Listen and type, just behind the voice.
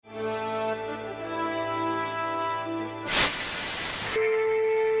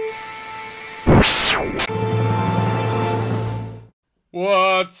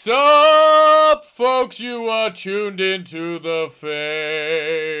What's up, folks? You are tuned into the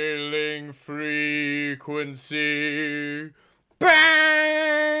failing frequency.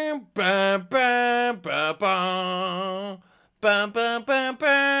 Bam, bam, bam, bam, bam. Bam, bam, bam,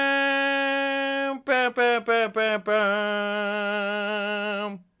 bam. Bam, bam, bam, bam,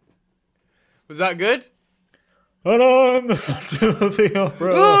 bam. Was that good? Hold on, the Phantom of the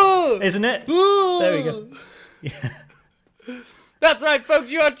Opera. Isn't it? There we go. Yeah. That's right,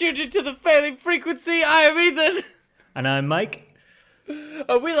 folks. You are tuned into the failing frequency. I am Ethan. And I'm Mike.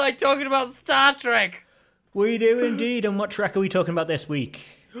 And we like talking about Star Trek. We do indeed. And what track are we talking about this week?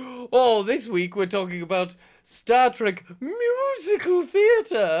 Oh, this week we're talking about Star Trek musical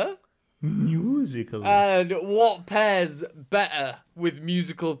theatre. Musical. And what pairs better with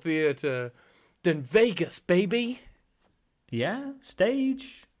musical theatre than Vegas, baby? Yeah,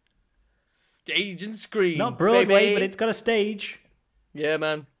 stage. Stage and screen. It's not Broadway, baby. but it's got a stage. Yeah,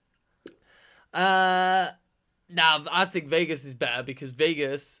 man. Now, I think Vegas is better because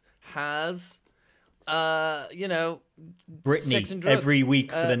Vegas has, Britney sex and drugs. every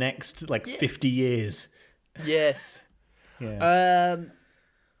week for the next, 50 years. Yes. Yeah.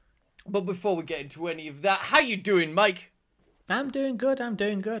 But before we get into any of that, how you doing, Mike? I'm doing good. I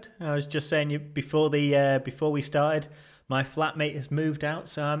was just saying before we started, my flatmate has moved out,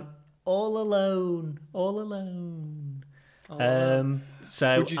 so I'm all alone.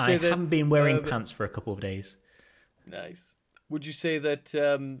 So I haven't been wearing pants for a couple of days. Nice. Would you say that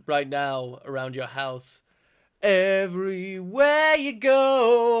right now around your house, everywhere you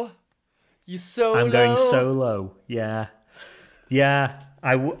go, you're so I'm low? going so low. Yeah.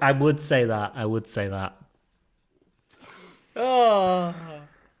 I would say that. Oh.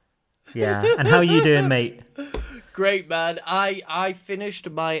 Yeah. And how are you doing, mate? Great, man. I finished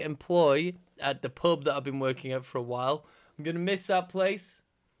my employ at the pub that I've been working at for a while. I'm going to miss that place,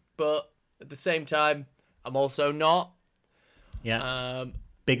 but at the same time, I'm also not. Yeah.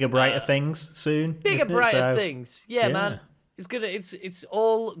 Bigger, brighter things soon. Bigger, brighter things. Yeah, yeah, man. It's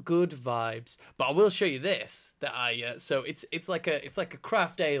all good vibes. But I will show you this that so it's like a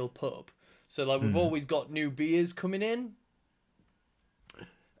craft ale pub. So we've always got new beers coming in.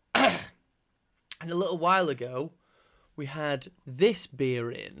 And a little while ago, we had this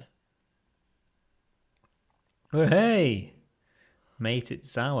beer in. Oh, hey. Mate, it's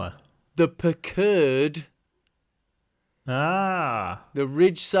sour. The Pickard. Ah. The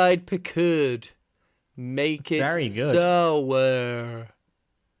Ridgeside Pickard. Make it very good. sour.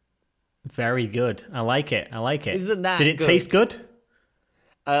 Very good. I like it. Isn't that Did it good? taste good?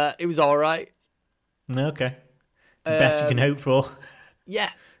 It was all right. Okay. It's the best you can hope for.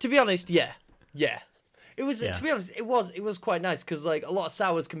 Yeah. To be honest, yeah. It was. Yeah. To be honest, it was quite nice because a lot of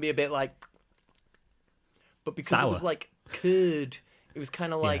sours can be a bit but because Sour. it was curd, it was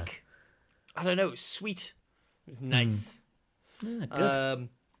kind of I don't know, sweet. It was nice. Yeah, good.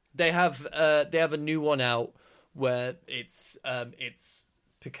 They have a new one out where it's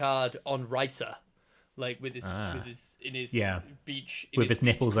Picard on Risa, with his beach in with his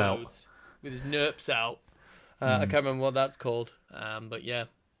nipples clothes, out, with his nerps out. I can't remember what that's called. But yeah.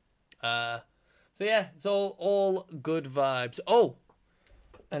 So yeah, it's all good vibes. Oh,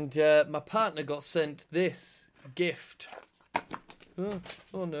 and my partner got sent this gift.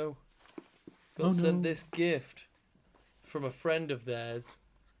 Oh no. Got sent this gift from a friend of theirs.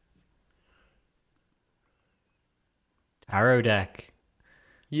 Tarot deck.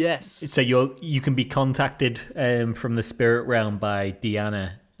 Yes. So you can be contacted from the spirit realm by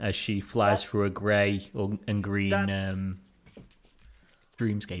Deanna as she flies through a grey and green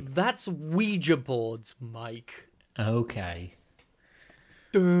dreamscape. That's Ouija boards, Mike. Okay.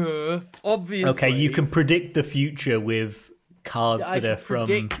 Duh. Obviously. Okay, you can predict the future with cards that are from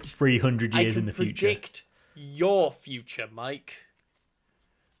 300 years in the future. I can predict your future, Mike.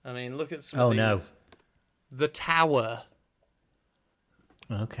 I mean, look at some of these. No. The Tower.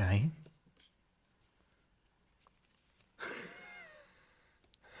 Okay.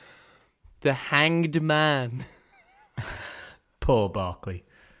 The Hanged Man. Poor Barkley.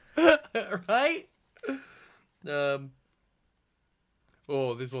 Right?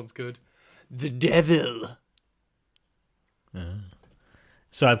 Oh, this one's good. The Devil.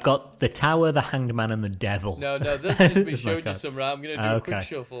 So I've got the Tower, the Hanged Man, and the Devil. No, this is just me showing you some, right? I'm going to do a Okay. quick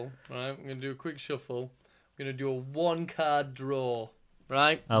shuffle, right? I'm going to do a quick shuffle. I'm going to do a one-card draw,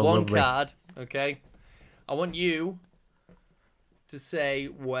 right? Oh, one lovely. card, okay? I want you to say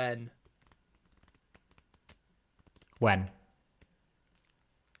when. When?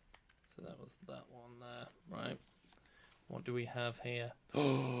 So that was that one there, right? What do we have here?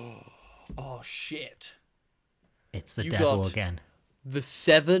 Oh, shit. It's the You devil got again. The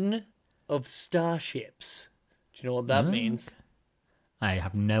 7 of starships. Do you know what that means? I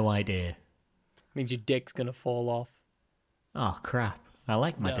have no idea. Means your dick's gonna fall off. Oh, crap. I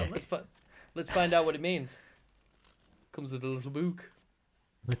like my dick. Let's find out what it means. Comes with a little book.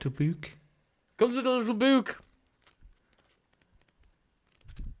 Little book? Comes with a little book.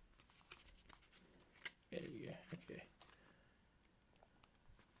 There you go. Okay.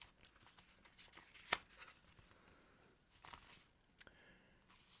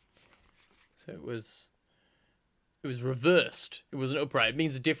 So it was reversed. It wasn't upright. It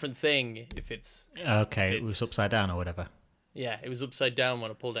means a different thing if it's... Okay, it was upside down or whatever. Yeah, it was upside down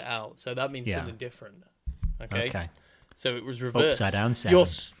when I pulled it out. So that means something different. Okay? So it was reversed. Upside down 7.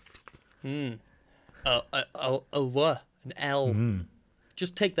 An L.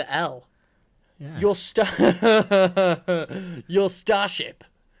 Just take the L. Yeah. Your starship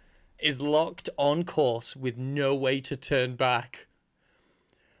is locked on course with no way to turn back.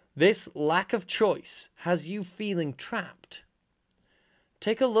 This lack of choice has you feeling trapped.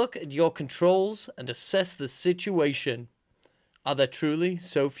 Take a look at your controls and assess the situation. Are there truly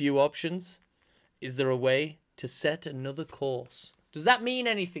so few options? Is there a way to set another course? Does that mean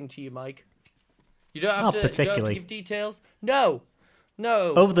anything to you, Mike? You don't have, you don't have to give details? No.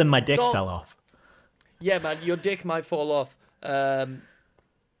 Other than my dick fell off. Yeah, man, your dick might fall off.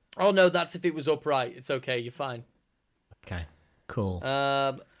 Oh, no, that's if it was upright. It's okay, you're fine. Okay, cool.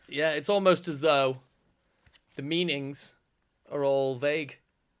 Yeah, it's almost as though the meanings are all vague.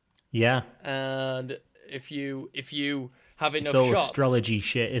 Yeah. And if you have enough shots... It's all shots, astrology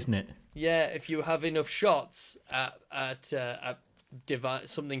shit, isn't it? Yeah, if you have enough shots at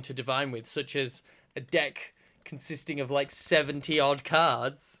something to divine with, such as a deck consisting of like 70-odd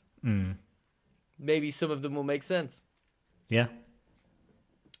cards, maybe some of them will make sense. Yeah.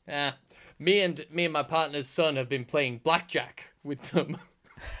 Me and my partner's son have been playing blackjack with them.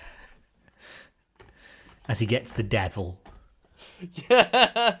 As he gets the devil.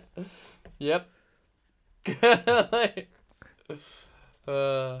 Yeah. Yep. It's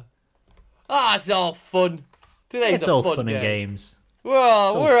all fun. Today's it's all fun and day. Games.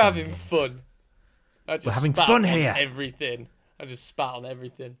 Well, we're having fun. We're having fun here. Everything. I just spat on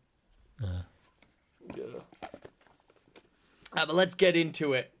everything. But let's get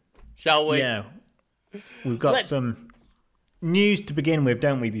into it, shall we? Yeah. We've got some news to begin with,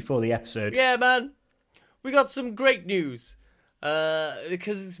 don't we, before the episode? Yeah, man. We got some great news.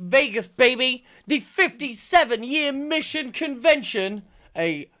 Because it's Vegas, baby. The 57-year Mission Convention,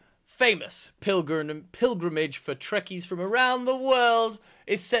 a famous pilgrimage for Trekkies from around the world,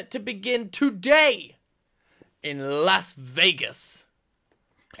 is set to begin today in Las Vegas.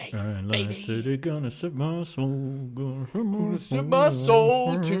 Vegas, baby. City gonna set my soul, gonna set my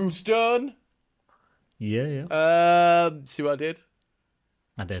soul to stun. Yeah. See what I did?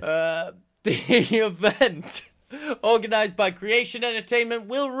 I did. The event, organised by Creation Entertainment,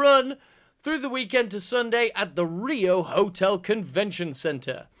 will run through the weekend to Sunday at the Rio Hotel Convention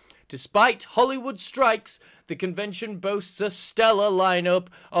Center. Despite Hollywood strikes, the convention boasts a stellar lineup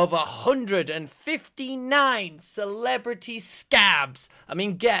of 159 celebrity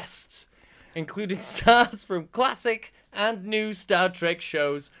guests, including stars from classic and new Star Trek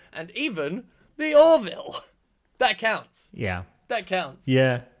shows, and even the Orville. That counts. Yeah. That counts.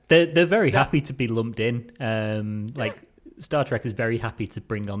 Yeah. They're very happy to be lumped in. Star Trek is very happy to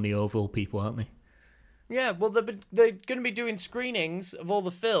bring on the Orville people, aren't they? Yeah, well, they're going to be doing screenings of all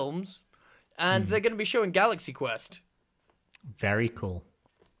the films, and they're going to be showing Galaxy Quest. Very cool.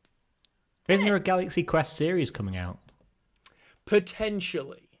 Isn't there a Galaxy Quest series coming out?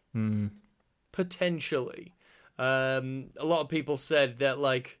 Potentially. Potentially. A lot of people said that,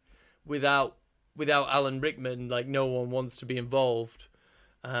 like, without Alan Rickman, like, no one wants to be involved.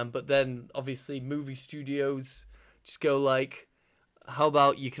 But then, obviously, movie studios just go like, how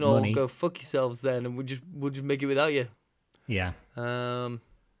about you can all go fuck yourselves then, and we'll just make it without you. Yeah. So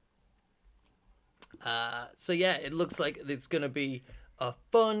yeah, it looks like it's gonna be a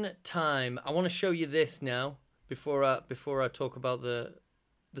fun time. I want to show you this now before I talk about the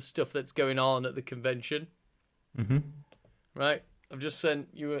stuff that's going on at the convention. Right, I've just sent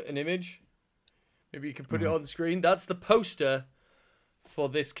you an image. Maybe you can put it on the screen. That's the poster for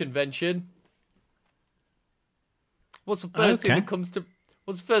this convention. What's the first thing that comes to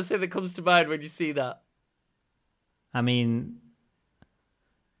mind when you see that? I mean,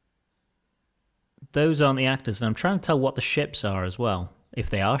 those aren't the actors, and I'm trying to tell what the ships are as well. If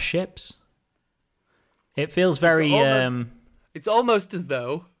they are ships, it feels very. It's almost as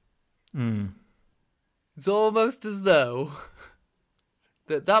though. It's almost as though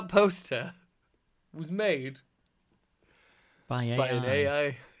that poster was made by AI. by an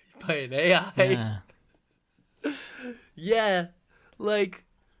AI. By an AI. Yeah. Yeah, like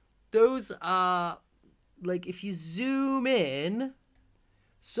those are like if you zoom in,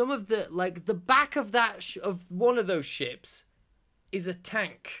 some of the like the back of that of one of those ships is a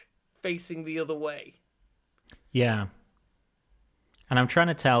tank facing the other way. Yeah. And I'm trying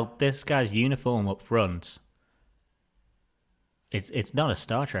to tell this guy's uniform up front. It's not a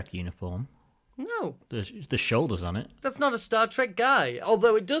Star Trek uniform. No, The shoulders on it. that's not a Star Trek guy.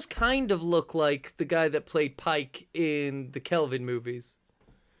 Although it does kind of look like the guy that played Pike in the Kelvin movies.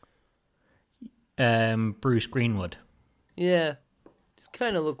 Bruce Greenwood. Yeah, just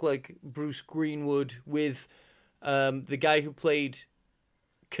kind of look like Bruce Greenwood with the guy who played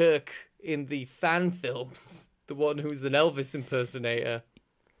Kirk in the fan films, the one who's an Elvis impersonator.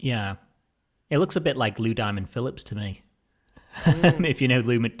 Yeah. It looks a bit like Lou Diamond Phillips to me. If you know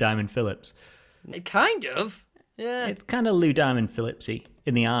Lou Diamond Phillips. Kind of. Yeah. It's kind of Lou Diamond Phillipsy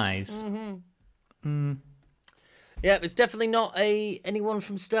in the eyes. Yeah, it's definitely not anyone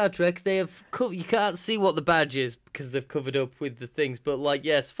from Star Trek. They have you can't see what the badge is because they've covered up with the things. But like,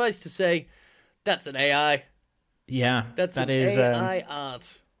 yeah, suffice to say, that's an AI. Yeah, That's that an is AI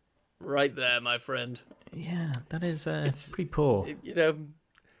art, right there, my friend. Yeah, that is It's- pretty poor. You know,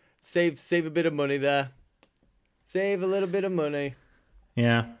 save a bit of money there. Save a little bit of money.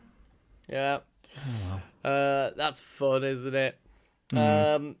 Yeah. Yeah. Oh, well. That's fun, isn't it?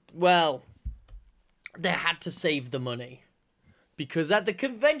 Well, they had to save the money because at the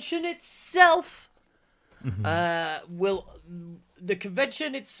convention itself, the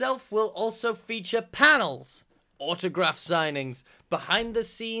convention itself will also feature panels, autograph signings, behind the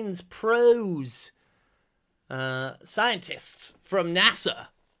scenes pros, scientists from NASA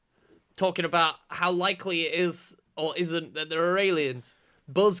talking about how likely it is or isn't that there are aliens,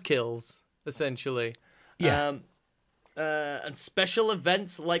 buzzkills essentially. Yeah. And special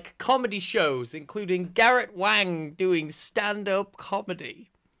events like comedy shows, including Garrett Wang doing stand-up comedy.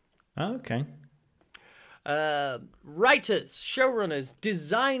 Oh, okay. Writers, showrunners,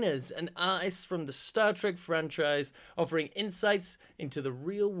 designers, and artists from the Star Trek franchise offering insights into the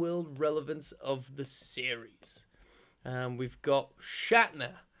real-world relevance of the series. We've got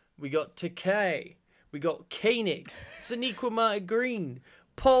Shatner, we got Takei, we got Koenig, Sonequa Marty Green,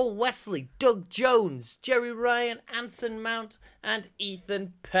 Paul Wesley, Doug Jones, Jerry Ryan, Anson Mount, and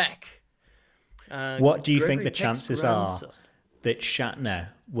Ethan Peck. What do you think Gregory the Peck's chances are grandson. that Shatner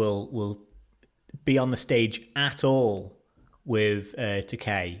will be on the stage at all with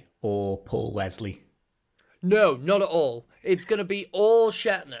Takei or Paul Wesley? No, not at all. It's going to be all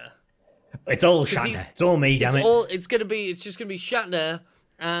Shatner. It's all he's- Shatner. It's all me, damn it. It's just going to be Shatner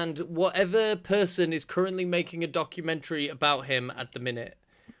and whatever person is currently making a documentary about him at the minute.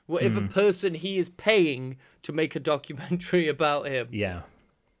 Whatever person he is paying to make a documentary about him. Yeah.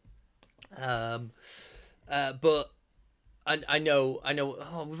 But I know.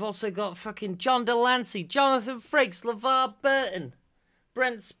 Oh, we've also got fucking John Delancey, Jonathan Frakes, LeVar Burton,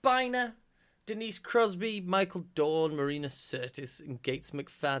 Brent Spiner, Denise Crosby, Michael Dorn, Marina Sirtis, and Gates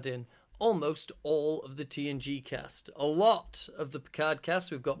McFadden. Almost all of the TNG cast. A lot of the Picard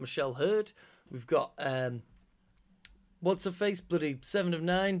cast. We've got Michelle Hurd. We've got what's her face? Bloody 7 of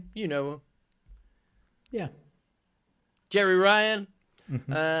 9. You know her. Yeah. Jerry Ryan. We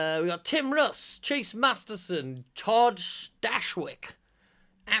got Tim Russ, Chase Masterson, Todd Stashwick,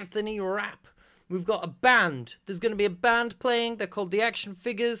 Anthony Rapp. We've got a band. There's going to be a band playing. They're called the Action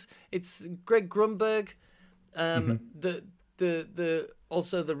Figures. It's Greg Grunberg. The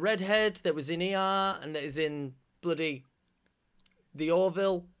also the redhead that was in ER and that is in bloody the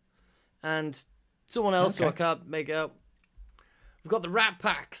Orville, and someone else who I can't make out. We've got the Rat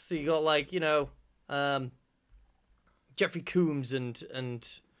Pack. So you got like Jeffrey Combs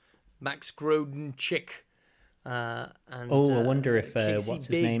and Max Grodenchik. And I wonder if Casey what's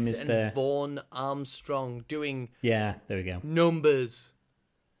his name Biggs is and there. Vaughn Armstrong doing Yeah, there we go. numbers.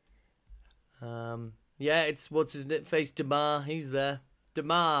 Yeah, it's what's his face, Damar. He's there.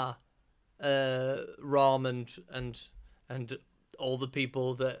 Damar, Ram, and all the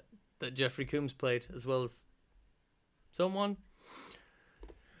people that Jeffrey Combs played, as well as someone.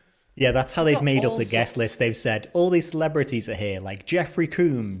 Yeah, that's how they've got made up all the guest sorts. list. They've said all these celebrities are here, like Jeffrey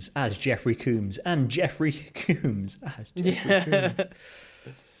Combs as Jeffrey Combs and Jeffrey Combs as Jeffrey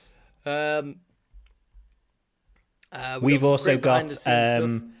Combs. We've also got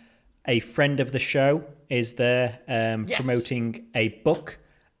a friend of the show is there promoting a book.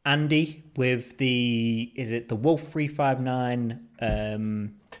 Andy with is it the Wolf 359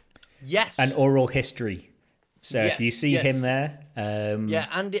 Yes. an oral history. So if you see yes. him there,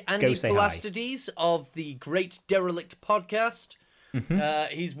 Andy Palastides of the Great Derelict podcast.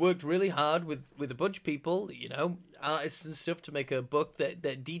 He's worked really hard with a bunch of people, artists and stuff, to make a book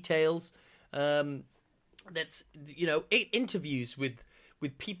that details, that's interviews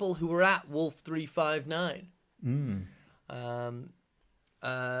with people who were at Wolf 359.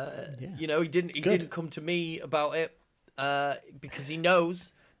 He didn't come to me about it because he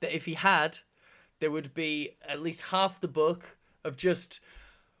knows that if he had, there would be at least half the book of just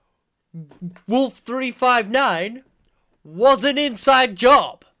Wolf 359 was an inside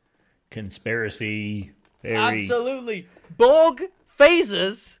job. Conspiracy theory. Absolutely. Borg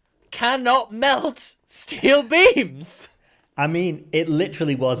phasers cannot melt steel beams. I mean, it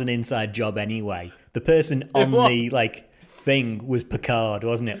literally was an inside job anyway. The person on the thing was Picard,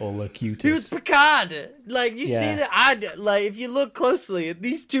 wasn't it? Or Locutus. He was Picard. See that? If you look closely at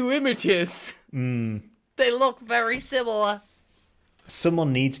these two images, they look very similar.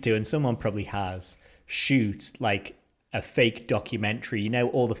 Someone needs to, and someone probably has, shoot a fake documentary.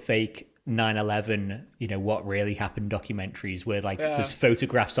 All the fake 9/11, what really happened documentaries where there's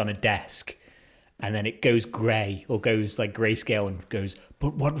photographs on a desk and then it goes grey or goes grayscale and goes,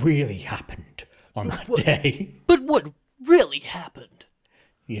 but what really happened on that day? But what really happened?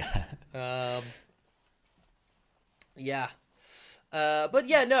 Yeah. Yeah. But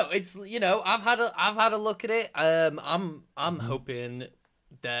yeah, no, it's I've had a look at it. I'm hoping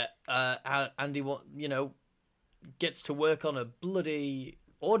that Andy gets to work on a bloody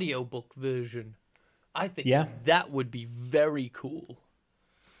audiobook version. I think that would be very cool.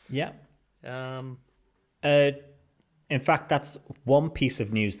 Yeah. In fact, that's one piece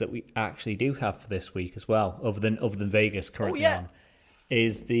of news that we actually do have for this week as well, other than Vegas currently on,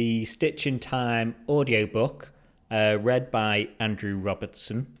 is the Stitch in Time audiobook, read by Andrew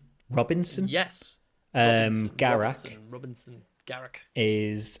Robinson. Yes. Robinson. Garak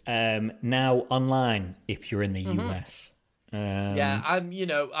is now online if you're in the US.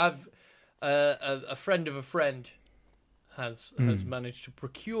 I've a friend of a friend has managed to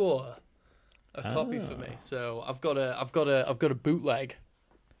procure a copy for me, so I've got a bootleg.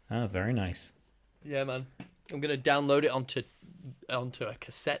 Oh, very nice. Yeah, man. I'm gonna download it onto a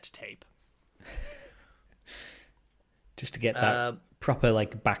cassette tape. Just to get that proper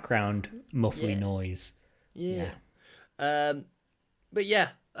background muffly noise. Yeah. But yeah.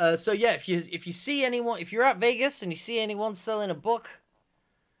 So yeah, if you see anyone, if you're at Vegas and you see anyone selling a book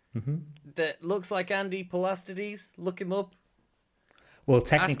that looks like Andy Palastides, look him up. Well,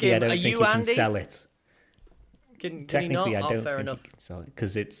 technically, I don't think he can sell it. Technically, I don't think he can sell it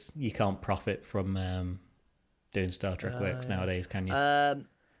because you can't profit from doing Star Trek works nowadays, can you? Well,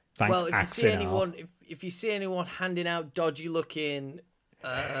 if you see anyone handing out dodgy looking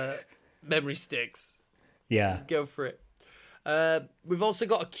memory sticks, go for it. We've also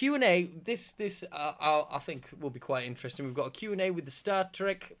got a Q&A. This I think will be quite interesting. We've got a Q&A with the Star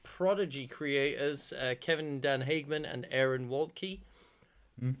Trek Prodigy creators, Kevin and Dan Hageman and Aaron Waltke.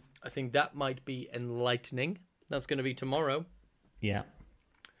 I think that might be enlightening. That's going to be tomorrow. Yeah.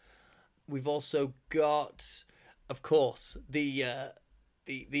 We've also got, of course, the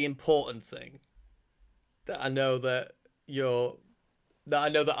important thing that I know that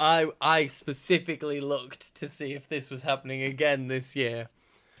I specifically looked to see if this was happening again this year.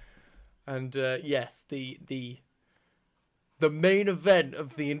 And yes, the main event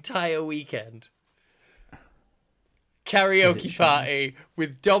of the entire weekend. Karaoke party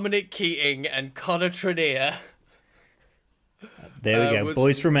with Dominic Keating and Connor Trenier. There we go.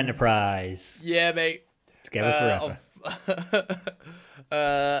 Boys from Enterprise. Yeah, mate. Together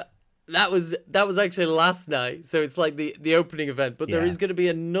forever. That was actually last night, so it's like the opening event. But there is going to be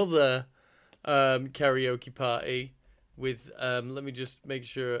another karaoke party with. Let me just make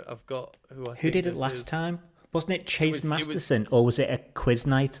sure I've got who did it last time. Wasn't it Chase Masterson, or was it a quiz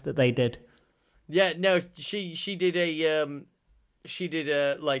night that they did? Yeah, no, she did a she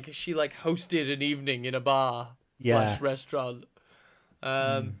hosted an evening in a bar / restaurant.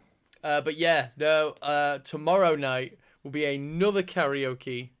 But yeah, no. Tomorrow night will be another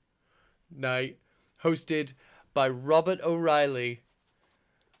karaoke night hosted by Robert O'Reilly,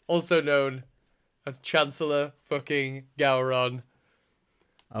 also known as Chancellor fucking Gowron.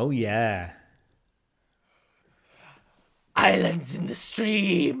 Oh yeah. Islands in the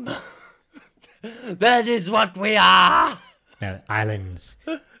stream. That is what we are. No, islands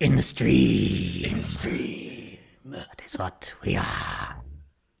in the stream. In the stream. That is what we are.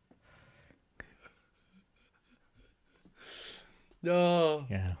 No.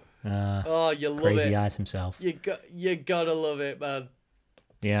 Yeah. You love Crazy it. Crazy Eyes himself. You gotta love it, man.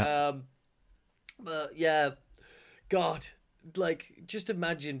 Yeah. But yeah, God, like, just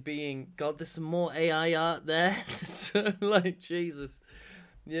imagine being, God, there's some more AI art there. Like, Jesus.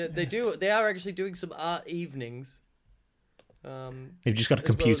 Yeah, they are actually doing some art evenings. They've just got a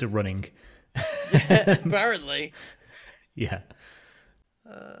computer running. Yeah, apparently. Yeah.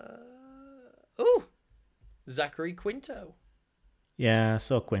 Zachary Quinto. Yeah, I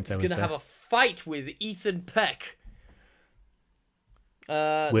saw Quinto. He's going to have a fight with Ethan Peck.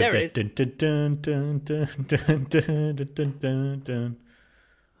 With there it is. Dun, dun, dun, dun, dun, dun, dun, dun, dun,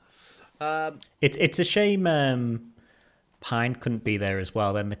 dun. It's a shame Pine couldn't be there as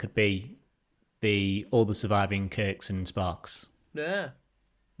well. Then there could be all the surviving Kirks and Sparks. Yeah.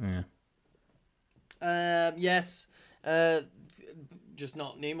 Yeah. Yes. Just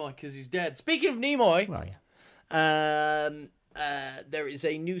not Nimoy because he's dead. Speaking of Nimoy, Well, yeah. there is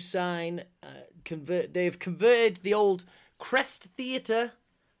a new sign. They've converted the old Crest Theater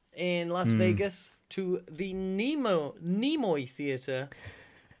in Las Vegas to the Nimoy Theater.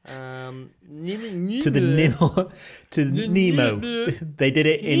 To the Nemo. They did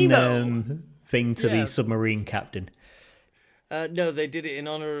it in thing to Yeah. the submarine captain. No, they did it in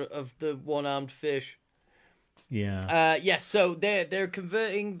honor of the one-armed fish. Yeah. Yes, so they're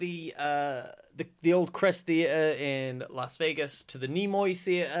converting the old Crest Theater in Las Vegas to the Nimoy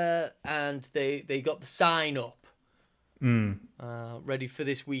Theater, and they got the sign up ready for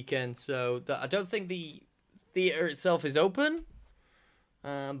this weekend. So I don't think the theater itself is open,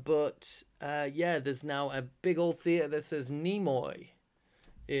 but there's now a big old theater that says Nimoy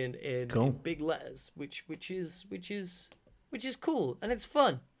in big letters, which is cool and it's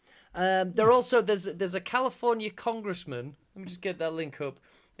fun. There also there's a California congressman. Let me just get that link up.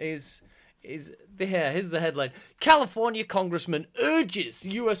 Here's the headline. California congressman urges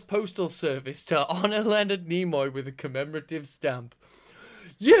U.S. Postal Service to honor Leonard Nimoy with a commemorative stamp.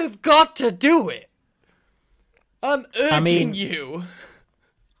 You've got to do it. I'm urging you.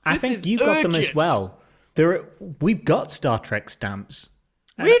 I think you got them as well. We've got Star Trek stamps.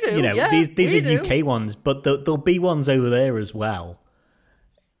 We do. These are UK ones, but there'll be ones over there as well.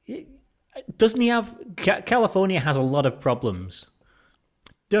 Doesn't he have... California has a lot of problems.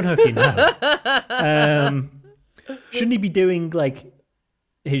 Don't know if you know. Shouldn't he be doing, like,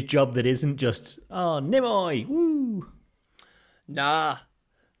 his job that isn't just, Nimoy, woo? Nah,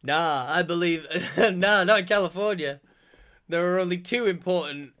 I believe... Nah, not in California. There are only two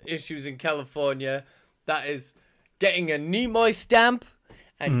important issues in California. That is getting a Nimoy stamp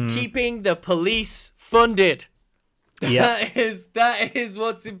and keeping the police funded. Yeah. That is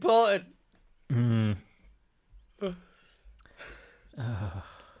what's important.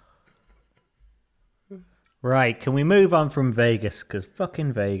 Right, can we move on from Vegas? Because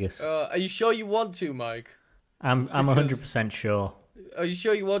fucking Vegas. Are you sure you want to, Mike? I'm 100% sure. Are you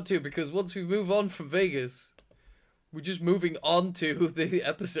sure you want to? Because once we move on from Vegas, we're just moving on to the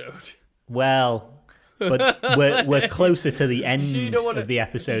episode. Well, but we're closer to the end of the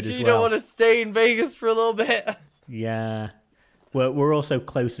episode as well. You don't want to stay in Vegas for a little bit? Yeah. We're also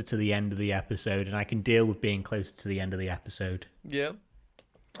closer to the end of the episode, and I can deal with being closer to the end of the episode. Yeah.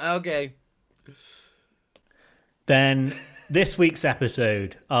 Okay. Then, this week's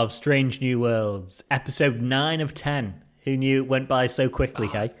episode of Strange New Worlds, episode 9 of 10. Who knew it went by so quickly,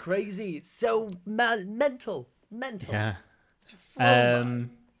 hey? It's crazy. It's so mental. Yeah.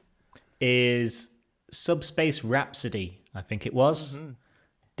 Is Subspace Rhapsody, I think it was. Mm-hmm.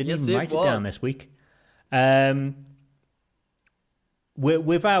 Didn't even write it down this week.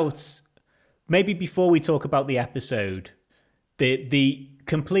 Without... Maybe before we talk about the episode, the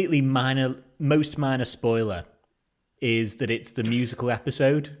completely most minor spoiler is that it's the musical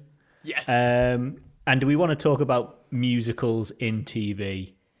episode. Yes. And do we want to talk about musicals in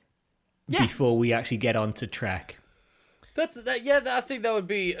TV before we actually get on to Trek? I think that would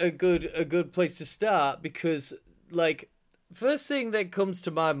be a good place to start because, like, first thing that comes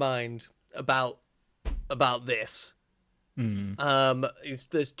to my mind about this is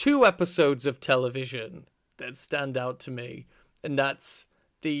there's two episodes of television that stand out to me, and that's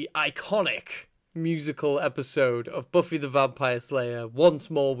the iconic musical episode of Buffy the Vampire Slayer, Once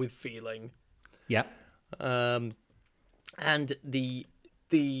More with Feeling. Yeah. And the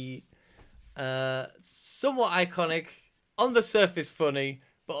somewhat iconic, on the surface funny,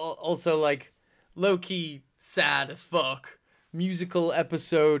 but also like low-key sad as fuck musical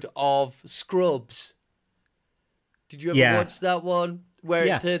episode of Scrubs. Did you ever watch that one? Where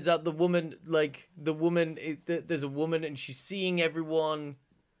it turns out there's a woman and she's seeing everyone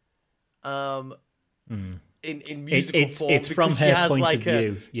in musical form. It's from her point of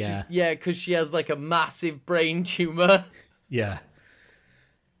view. Yeah. Because she has like a massive brain tumor. Yeah.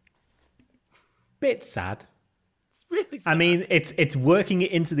 Bit sad. really sad. I mean, it's working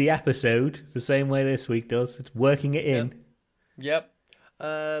it into the episode the same way this week does. It's working it in. Yep.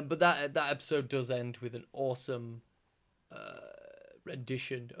 But that episode does end with an awesome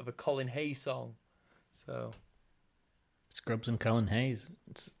rendition of a Colin Hayes song. So Scrubs and Colin Hayes.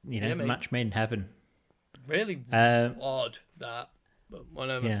 It's mate. match made in heaven. Really odd that, but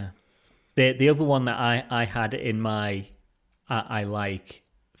whatever. Yeah. The other one that I had in my I like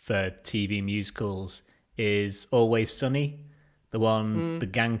for TV musicals is Always Sunny, the one the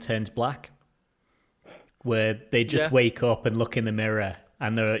gang turns black, where they just wake up and look in the mirror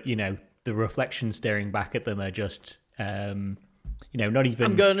and the reflection staring back at them are just not even.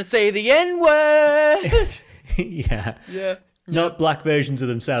 I'm gonna say the N-word. Yeah. Yeah. Not black versions of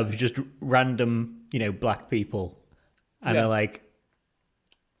themselves, just random, black people. And they're like,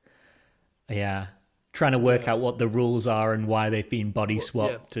 trying to work out what the rules are and why they've been body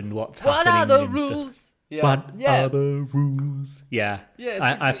swapped and what's happening. What are the and rules? Stuff. Yeah. What are the rules? Yeah.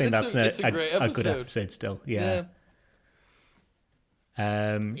 Yeah, I think that's a great episode. A good episode still. Yeah.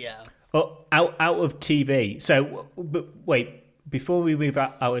 Yeah. Oh, out of TV. So, but wait, before we move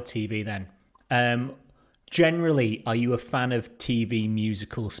out of TV then, generally, are you a fan of TV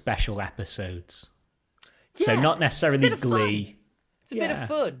musical special episodes? Yeah, so not necessarily Glee. It's a bit of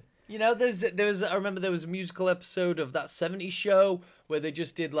fun. I remember there was a musical episode of that 70s show where they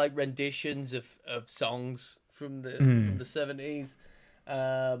just did like renditions of songs from the 70s.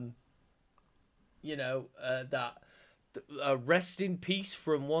 That Rest in Peace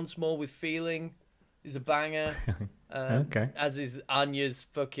from Once More with Feeling is a banger. Okay. As is Anya's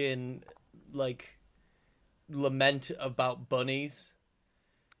fucking like lament about bunnies.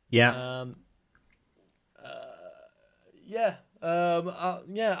 Yeah.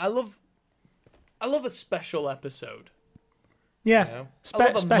 I love a special episode. Yeah,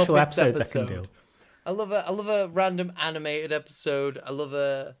 special episodes episode. I can do. I love a random animated episode. I love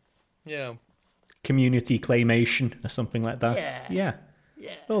a, community claymation or something like that. Yeah.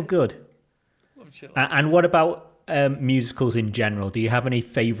 Oh, good. Like and what about musicals in general? Do you have any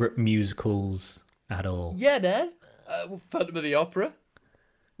favourite musicals at all? Yeah, Dad. Phantom of the Opera.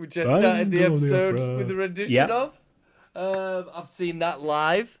 We just started the episode with a rendition of. I've seen that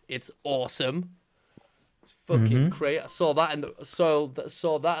live. It's awesome. It's fucking great. I saw that saw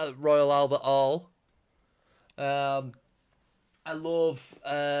that at Royal Albert Hall. I love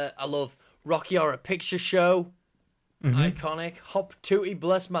Rocky Horror Picture Show. Iconic. Hop Tootie,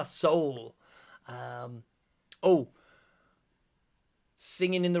 bless my soul.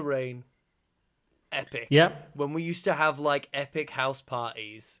 Singing in the Rain. Epic. Yep. When we used to have like epic house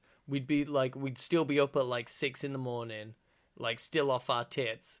parties, we'd still be up at like 6 a.m, like still off our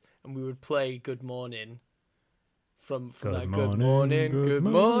tits, and we would play Good Morning from that Good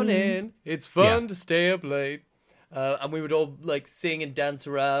Morning. It's fun to stay up late. And we would all like sing and dance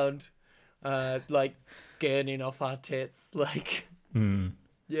around, like gurning off our tits, like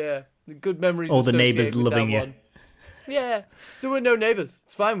good memories. All the neighbours loving you. One. Yeah, there were no neighbours.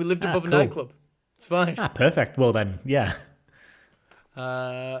 It's fine. We lived above a nightclub. It's fine. Perfect. Well then, yeah.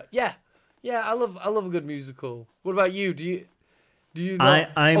 I love a good musical. What about you? Do you know?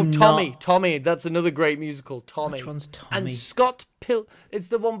 I'm Tommy. not... Tommy, that's another great musical. Tommy. Which one's Tommy? And Scott Pill. It's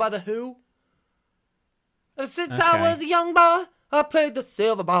the one by the Who. Since I was a young boy, I played the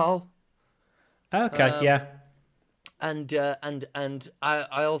silver ball. Okay, yeah. And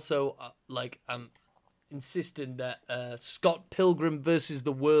I also I'm insisting that Scott Pilgrim versus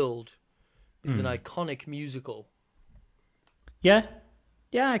the World is an iconic musical. Yeah,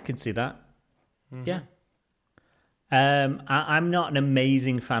 I can see that. Yeah. I'm not an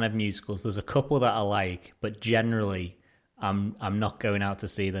amazing fan of musicals. There's a couple that I like, but generally, I'm not going out to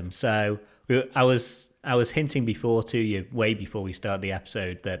see them. So I was hinting before to you, way before we started the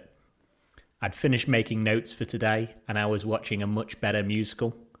episode, that I'd finished making notes for today, and I was watching a much better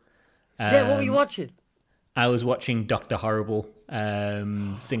musical. What were you watching? I was watching Dr. Horrible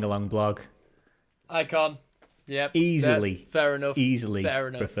sing-along blog. Icon. Yep. Easily. Fair enough. Easily fair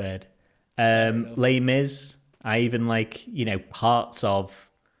enough. preferred. Les Mis, I even like, parts of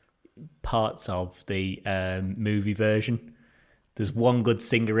the movie version. There's one good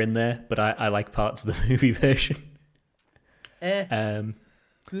singer in there, but I like parts of the movie version.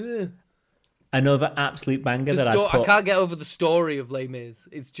 Another absolute banger I can't get over the story of Les Mis.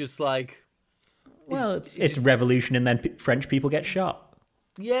 It's just like... Well, it's revolution and then French people get shot.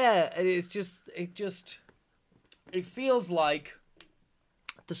 Yeah, it feels like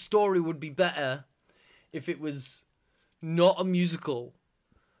the story would be better if it was not a musical.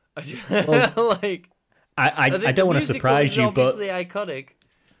 Well, I don't want to surprise you, but obviously iconic.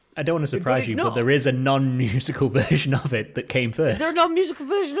 I don't want to surprise you, but there is a non-musical version of it that came first. Is there a non-musical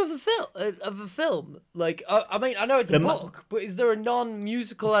version of the film? Like, I mean, I know it's a book, but is there a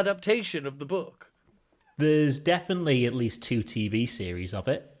non-musical adaptation of the book? There's definitely at least 2 TV series of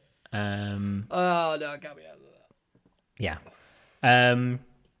it. Oh no, I can't be out of that. Yeah.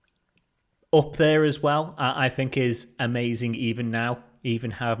 Up there as well, I think is amazing even now,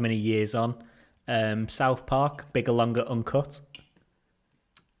 even how many years on. South Park, Bigger, Longer, Uncut.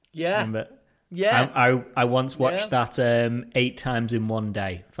 Yeah. Remember? Yeah. I once watched that 8 times in one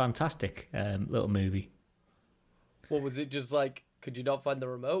day. Fantastic little movie. What was it? Just like, could you not find the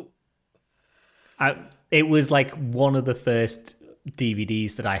remote? It was like one of the first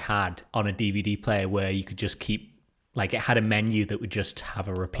DVDs that I had on a DVD player where you could just keep, like, it had a menu that would just have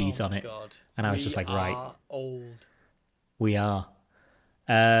a repeat on it. God. And I was just like, right. Old. We are.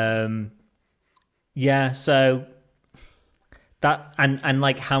 Yeah, so that and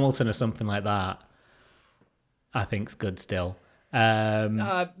like Hamilton or something like that, I think's good still.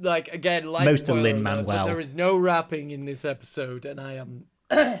 Like, again, like most of Lin-Manuel. There is no rapping in this episode, and I am.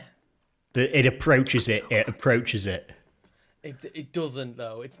 It approaches it. It approaches it. It doesn't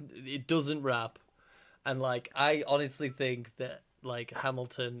though. It doesn't rap, and like I honestly think that like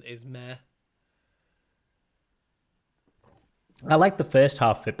Hamilton is meh. I like the first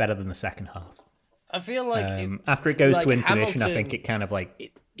half of it better than the second half. I feel like after it goes like to intermission, Hamilton, I think it kind of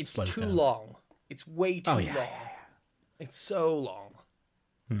like it's slows too down. long. It's way too long. Yeah. It's so long.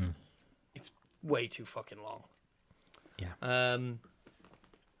 It's way too fucking long. Yeah.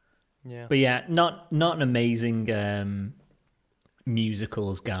 Yeah. But yeah, not an amazing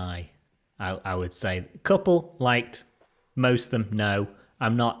musicals guy. I would say. Couple liked, most of them no.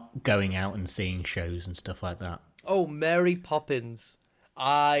 I'm not going out and seeing shows and stuff like that. Oh, Mary Poppins.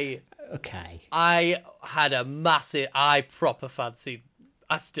 I had a massive. I proper fancied.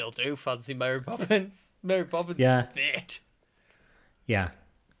 I still do fancy Mary Poppins. Mary Poppins is fit. Yeah.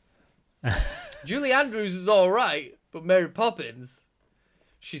 Julie Andrews is all right, but Mary Poppins,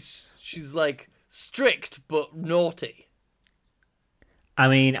 she's like strict but naughty. I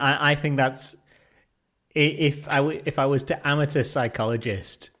mean, I think that's if I was to amateur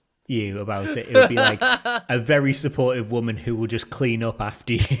psychologist you about it, it would be like a very supportive woman who will just clean up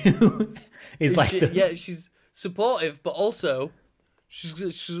after you. She's supportive, but also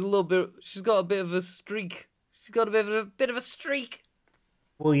she's a little bit. She's got a bit of a streak. She's got a bit of a streak.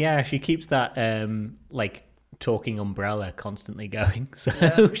 Well, yeah, she keeps that like talking umbrella constantly going,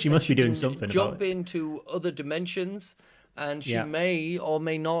 so she must be doing something. Jump into other dimensions, and she may or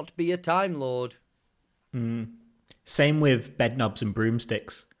may not be a Time Lord. Same with Bedknobs and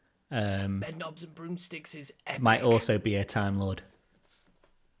Broomsticks. Bedknobs and Broomsticks is epic. Might also be a Time Lord.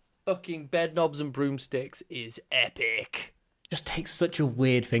 Fucking Bedknobs and Broomsticks is epic. Just takes such a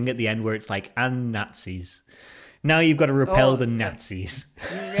weird thing at the end where it's like, and Nazis. Now you've got to repel the Nazis.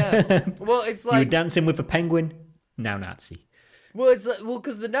 Yeah. Well, it's like you were dancing with a penguin. Now Nazi. Well, it's like,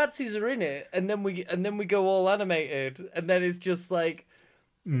 because the Nazis are in it, and then we go all animated, and then it's just like,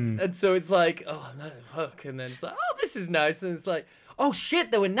 and so it's like, oh no, fuck, and then it's like, oh, this is nice, and it's like, oh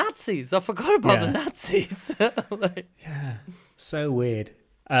shit, there were Nazis. I forgot about the Nazis. Like, yeah, so weird.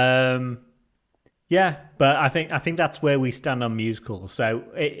 Yeah, but I think that's where we stand on musicals. So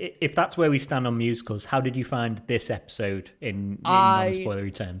if that's where we stand on musicals, how did you find this episode in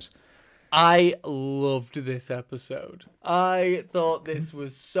non-spoilery terms? I loved this episode. I thought this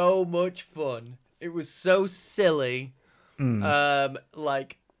was so much fun. It was so silly.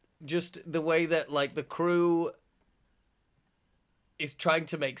 Like, just the way that like the crew is trying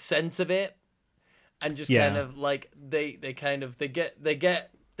to make sense of it, and just kind of like they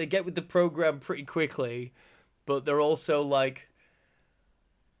get with the program pretty quickly, but they're also like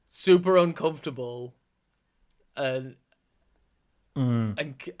super uncomfortable and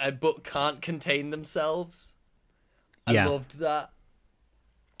but can't contain themselves. I loved that.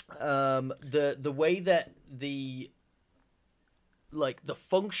 The way that the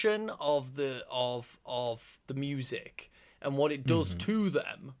function of the music and what it does to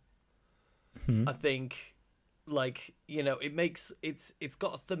them, I think, like, you know, it makes it's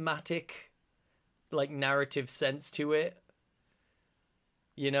got a thematic, like, narrative sense to it,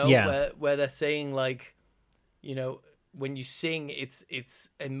 you know, where they're saying, like, you know, when you sing, it's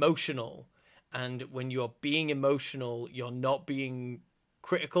emotional, and when you're being emotional, you're not being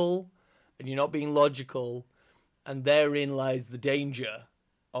critical and you're not being logical, and therein lies the danger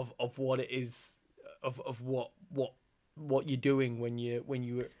of what it is, of what you're doing when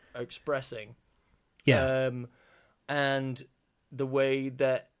you are expressing. And the way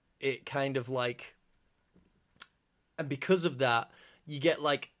that it kind of like, and because of that, you get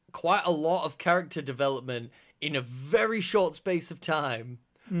like quite a lot of character development in a very short space of time.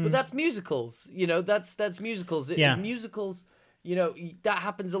 But that's musicals, that's musicals. Musicals, that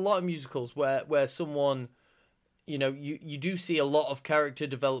happens a lot in musicals where someone, you do see a lot of character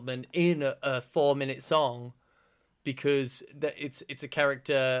development in a 4-minute song, because it's a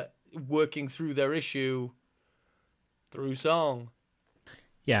character working through their issue through song.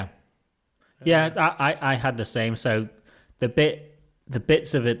 Yeah. I had the same. So the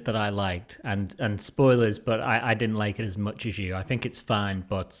bits of it that I liked, and spoilers, but I didn't like it as much as you. I think it's fine,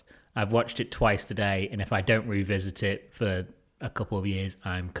 but I've watched it twice today, and if I don't revisit it for a couple of years,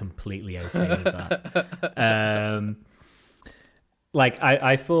 I'm completely okay with that.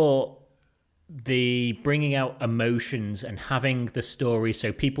 I thought the bringing out emotions and having the story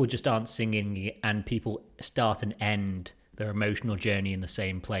so people just aren't singing and people start and end their emotional journey in the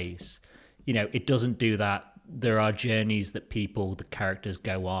same place. It doesn't do that. There are journeys that the characters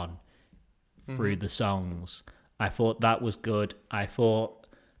go on through the songs. I thought that was good. I thought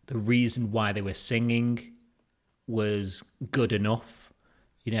the reason why they were singing was good enough.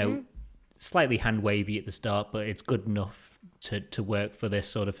 Slightly hand wavy at the start, but it's good enough to work for this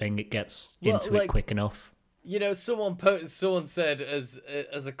sort of thing. It gets into it quick enough. Someone said as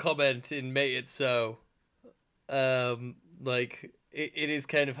a comment in Mate It So, it is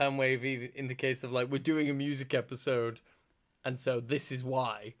kind of hand wavy in the case of we're doing a music episode, and so this is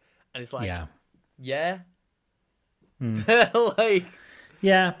why, and it's yeah. But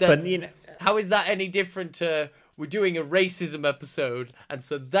how is that any different to we're doing a racism episode, and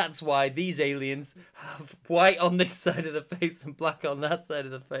so that's why these aliens have white on this side of the face and black on that side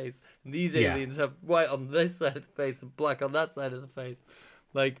of the face, and these aliens have white on this side of the face and black on that side of the face.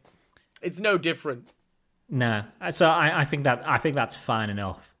 It's no different. No, so I think that's fine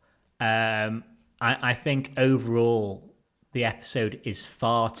enough. I think overall the episode is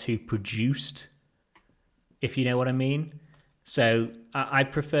far too produced, if you know what I mean. So I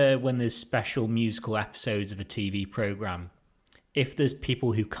prefer when there's special musical episodes of a TV program. If there's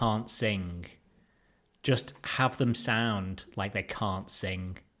people who can't sing, just have them sound like they can't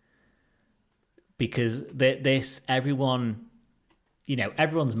sing. Because everyone's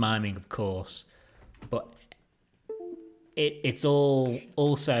miming, of course, but it's all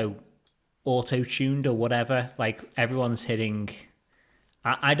also auto-tuned or whatever. Everyone's hitting.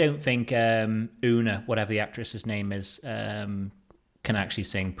 I don't think Una, whatever the actress's name is, can actually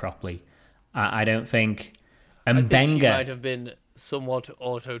sing properly. I don't think. I think she might have been somewhat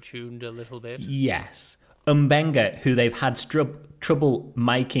auto-tuned a little bit. Yes. Mbenga, who they've had trouble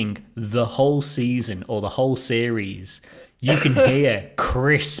miking the whole season or the whole series, you can hear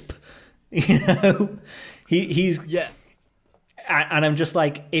crisp. He's yeah. And I'm just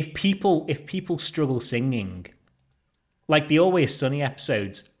like, if people struggle singing, like the Always Sunny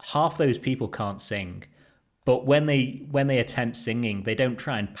episodes, half those people can't sing. But when they attempt singing, they don't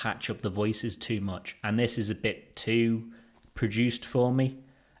try and patch up the voices too much. And this is a bit too produced for me.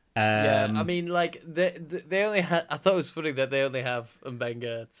 I mean, they only had. I thought it was funny that they only have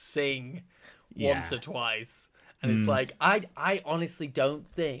Mbenga sing once or twice, and it's I honestly don't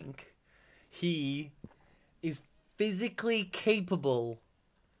think he is physically capable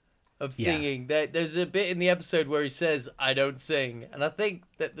of singing. There's a bit in the episode where he says, "I don't sing," and I think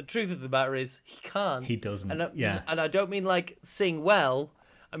that the truth of the matter is he can't. He doesn't. And I don't mean sing well.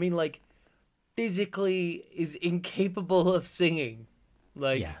 I mean physically is incapable of singing.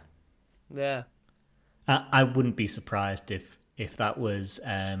 Yeah. I wouldn't be surprised if that was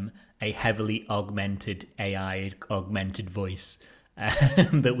a heavily augmented AI augmented voice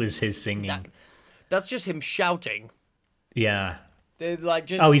that was his singing. That's just him shouting. Yeah. They're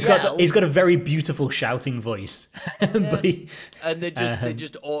just he's got a very beautiful shouting voice. And they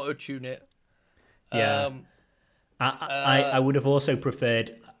just auto tune it. Yeah. I would have also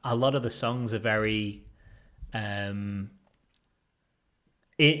preferred, a lot of the songs are very in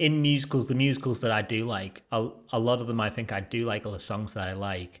musicals, the musicals that I do like, a lot of them I think I do like, all the songs that I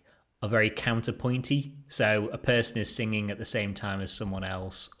like are very counterpointy. So a person is singing at the same time as someone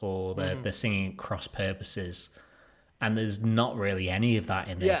else, or they're singing at cross purposes. And there's not really any of that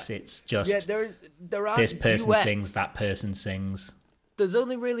in this. It's just there are this person duets. sings, that person sings. There's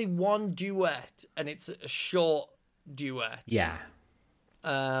only really one duet, and it's a short duet. Yeah.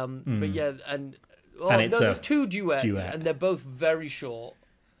 But yeah, there's two duets, and they're both very short.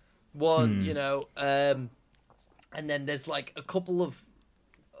 One, and then there's a couple of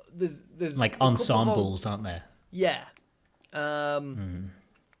there's ensembles, aren't there? Yeah.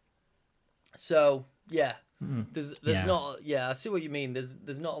 So yeah. There's not. I see what you mean.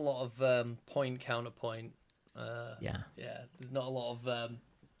 There's not a lot of point counterpoint. There's not a lot of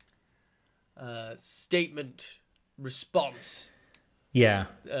statement response. Yeah,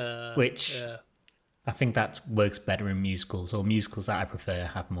 Uh, which yeah. I think that works better in musicals, or musicals that I prefer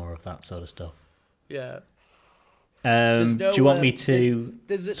have more of that sort of stuff. Yeah. Do you want me to?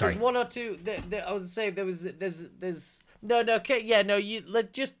 There's one or two. I was saying there's no okay yeah no you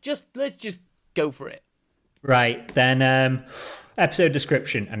let's just go for it. Right then, episode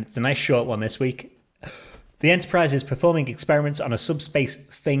description, and it's a nice short one this week. The Enterprise is performing experiments on a subspace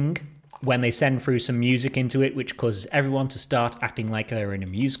thing when they send through some music into it, which causes everyone to start acting like they're in a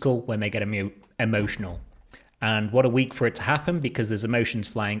musical when they get emotional. And what a week for it to happen, because there's emotions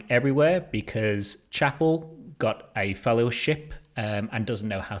flying everywhere, because Chapel got a fellowship and doesn't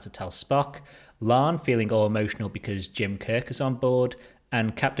know how to tell Spock. La'an feeling all emotional because Jim Kirk is on board,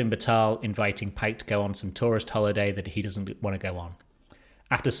 and Captain Batal inviting Pike to go on some tourist holiday that he doesn't want to go on.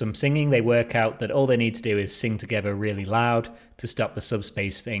 After some singing, they work out that all they need to do is sing together really loud to stop the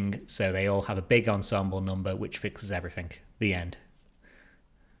subspace thing, so they all have a big ensemble number which fixes everything. The end.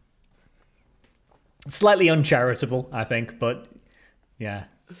 Slightly uncharitable, I think, but yeah.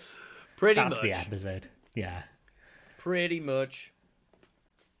 That's the episode. Yeah. Pretty much.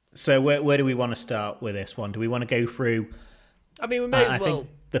 So where do we want to start with this one? Do we want to go through... I mean, we may as well... I think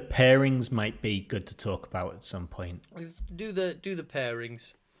the pairings might be good to talk about at some point. Do the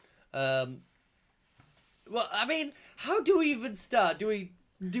pairings. Well, I mean, how do we even start? Do we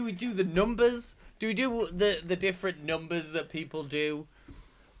do the numbers? Do we do the different numbers that people do?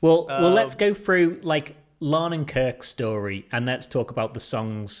 Well, let's go through like La'an and Kirk's story, and let's talk about the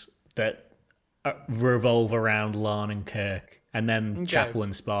songs that revolve around La'an and Kirk, and then Chapel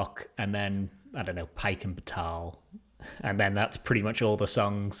and Spock, and then I don't know, Pike and Batal. And then that's pretty much all the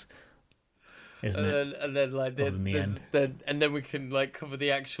songs, isn't it? And then like and then we can like cover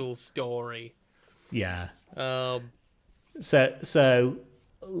the actual story. Yeah. So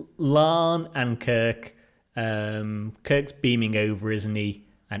La'an and Kirk, Kirk's beaming over, isn't he?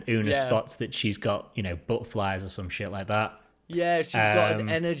 And Una spots that she's got, butterflies or some shit like that. Yeah, she's got an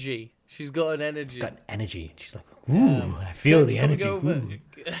energy. She's got an energy. She's like, ooh, I feel the energy.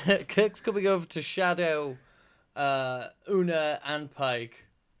 Kirk's coming over to shadow Una and Pike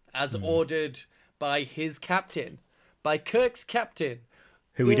as ordered by his captain, by Kirk's captain,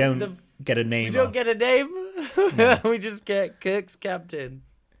 who we don't get a name. We don't get a name. No. We just get Kirk's captain.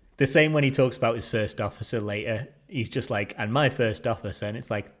 The same when he talks about his first officer later. He's just like, and my first officer, and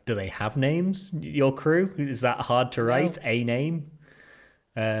it's like, do they have names? Your crew? Is that hard to write? No. A name?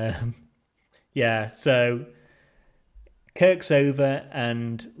 Yeah. So Kirk's over,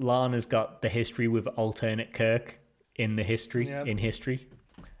 and Lana's got the history with alternate Kirk in the history. Yep. In history.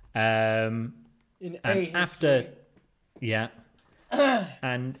 In a after, yeah,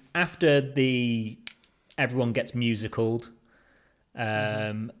 and after everyone gets musicaled.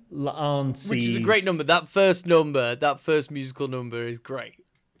 La'an sees, which is a great number. That first musical number is great.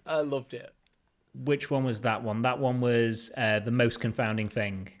 I loved it. Which one was that one? That one was The Most Confounding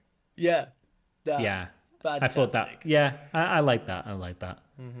Thing. Yeah. Yeah. Fantastic. I thought that. Yeah, I like that.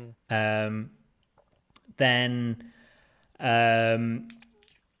 Mm-hmm. Then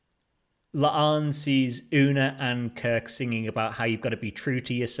La'an sees Una and Kirk singing about how you've got to be true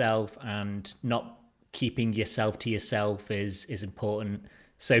to yourself, and not keeping yourself to yourself is important.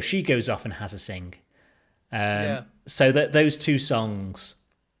 So she goes off and has a sing. So that those two songs,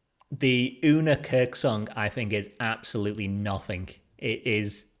 the Una Kirk song, I think is absolutely nothing. It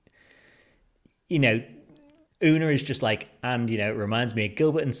is, Una is just like, and it reminds me of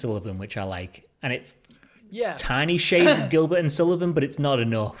Gilbert and Sullivan, which I like, and it's tiny shades of Gilbert and Sullivan, but it's not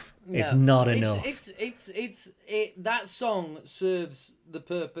enough. No. It's not enough. That song serves the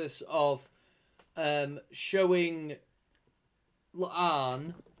purpose of showing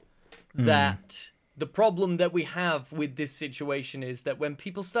La'an that the problem that we have with this situation is that when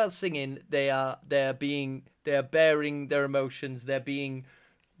people start singing, they are bearing their emotions, they're being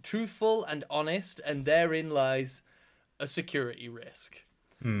truthful and honest, and therein lies a security risk.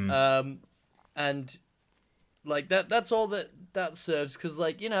 And like that's all that serves, because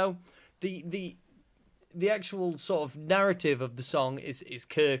the actual sort of narrative of the song is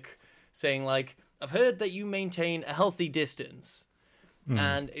Kirk saying like, I've heard that you maintain a healthy distance.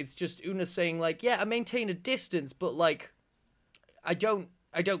 And it's just Una saying like, yeah, I maintain a distance, but like I don't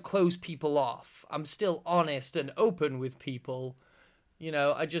close people off. I'm still honest and open with people. And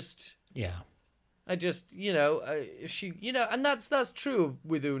that's true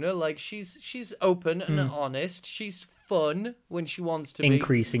with Una. Like she's open and honest. She's fun when she wants to be.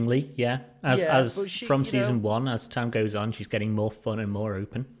 Increasingly, yeah. As from season 1, as time goes on, she's getting more fun and more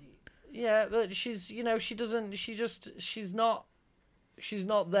open. Yeah, but she's not she's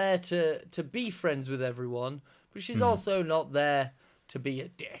not there to be friends with everyone, but she's also not there to be a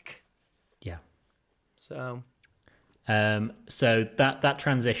dick. Yeah. So so that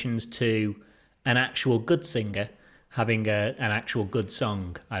transitions to an actual good singer having an actual good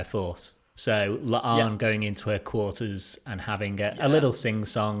song, I thought. So La'an going into her quarters and having a little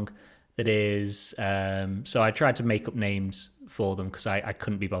sing-song that is... so I tried to make up names for them because I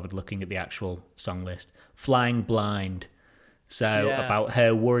couldn't be bothered looking at the actual song list. Flying Blind. So about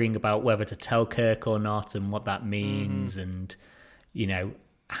her worrying about whether to tell Kirk or not and what that means and, you know,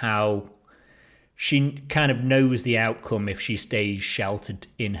 how she kind of knows the outcome if she stays sheltered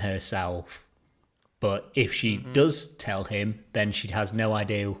in herself. But if she does tell him, then she has no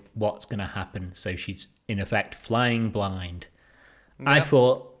idea what's going to happen. So she's, in effect, flying blind. Yep. I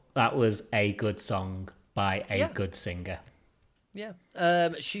thought that was a good song by a good singer. Yeah.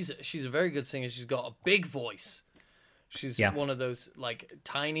 She's a very good singer. She's got a big voice. She's one of those, like,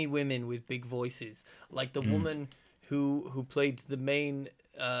 tiny women with big voices. Like the woman who played the main,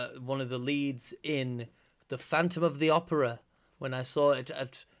 one of the leads in The Phantom of the Opera when I saw it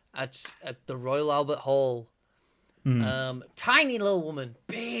at the Royal Albert Hall. Tiny little woman,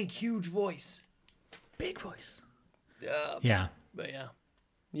 big, huge voice. Big voice. But yeah.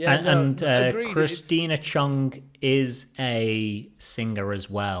 Yeah, and Christina Chong is a singer as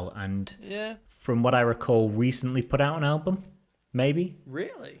well. And from what I recall, recently put out an album, maybe?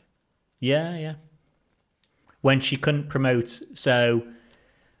 Really? Yeah. When she couldn't promote... So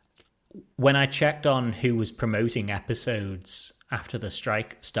when I checked on who was promoting episodes after the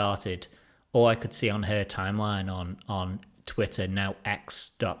strike started, all I could see on her timeline on Twitter, now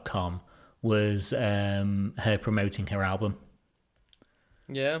X.com, was her promoting her album.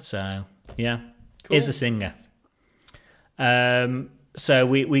 Yeah. So, yeah. Cool. Is a singer. So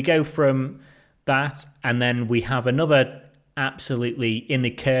we go from that, and then we have another absolutely, in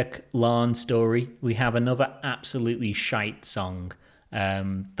the Kirk La'an story, we have another absolutely shite song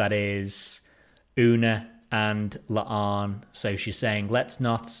that is Una and La'an. So she's saying, let's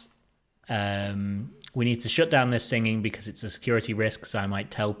not... we need to shut down this singing because it's a security risk, so I might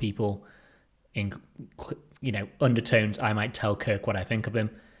tell people in, you know, undertones, I might tell Kirk what I think of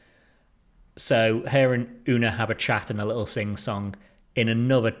him. So her and Una have a chat and a little sing-song in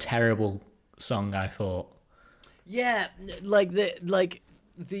another terrible song, I thought. Yeah, it's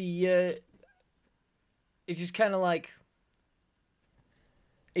just kind of like,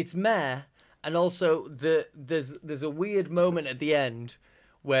 it's meh, and also there's a weird moment at the end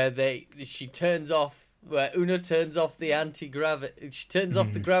where Una turns off the anti-gravity, she turns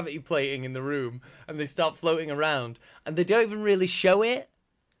off the gravity plating in the room, and they start floating around, and they don't even really show it.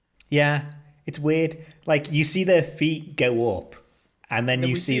 Yeah, it's weird. Like, you see their feet go up, and then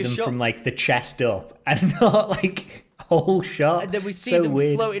you see them from, like, the chest up, and not, like, a whole shot. And then we see them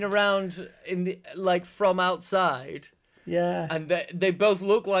floating around in the, like, from outside. Yeah. And they both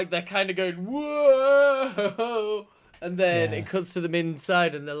look like they're kind of going, whoa! And then it cuts to them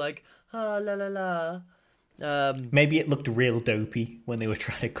inside, and they're like, ah, la la la. Maybe it looked real dopey when they were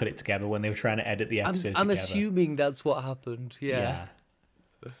trying to cut it together, when they were trying to edit the episode together. I'm assuming that's what happened, yeah.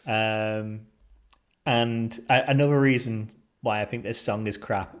 And another reason why I think this song is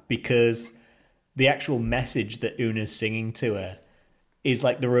crap, because the actual message that Una's singing to her is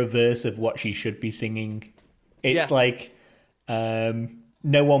like the reverse of what she should be singing. It's like,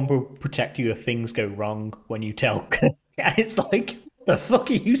 no one will protect you if things go wrong when you tell. And it's like, what the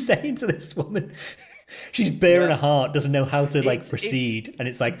fuck are you saying to this woman? She's bare in her heart, doesn't know how to proceed. And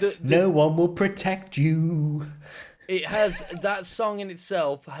it's like, no one will protect you. It has, that song in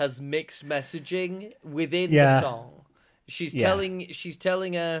itself has mixed messaging within the song. She's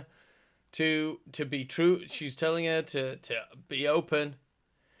telling her to be true. She's telling her to be open.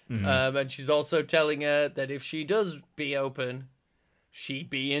 And she's also telling her that if she does be open, she'd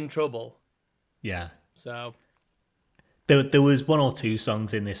be in trouble. Yeah. So there was one or two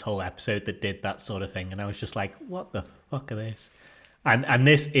songs in this whole episode that did that sort of thing, and I was just like, what the fuck are this? And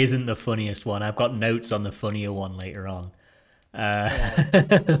this isn't the funniest one. I've got notes on the funnier one later on.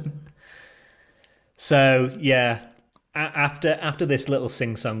 So yeah, after this little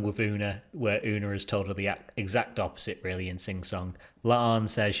sing-song with Una, where Una has told her the exact opposite really in sing-song, La'an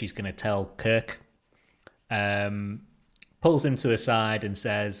says she's going to tell Kirk, pulls him to her side and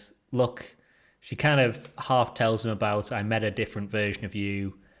says, look, she kind of half tells him about, I met a different version of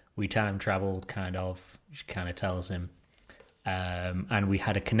you, we time traveled, kind of, she kind of tells him, and we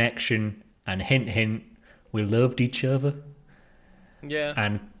had a connection, and hint hint, we loved each other. Yeah.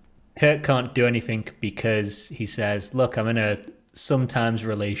 And Kirk can't do anything because he says, look, I'm in a sometimes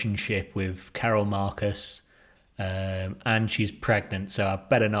relationship with Carol Marcus. and she's pregnant, so I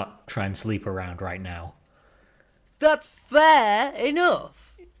better not try and sleep around right now. That's fair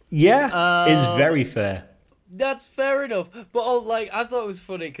enough. Yeah, it's very fair. That's fair enough. But I thought it was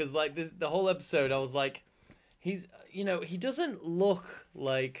funny because the whole episode, I was like, he doesn't look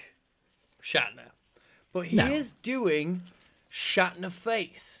like Shatner, but he is doing Shatner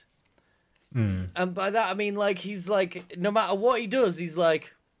face. And by that I mean he's like, no matter what he does, he's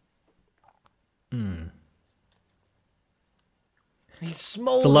like, he's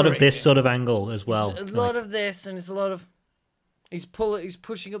smoldering. It's a lot of this sort of angle as well. It's a lot of this, and it's a lot of he's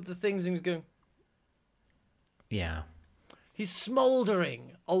pushing up the things, and he's going. Yeah, he's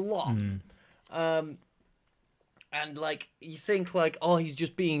smoldering a lot. And you think oh, he's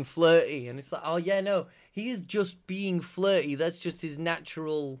just being flirty, and it's like, oh yeah, no, he is just being flirty. That's just his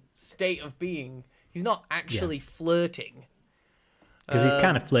natural state of being. He's not actually flirting. Because he's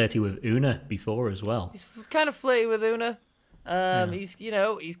kind of flirty with Una before as well. He's kind of flirty with Una. He's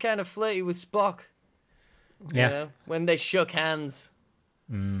he's kind of flirty with Spock. You know, when they shook hands.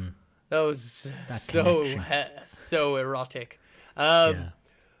 That was so erotic. But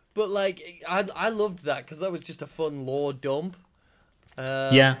I loved that because that was just a fun lore dump.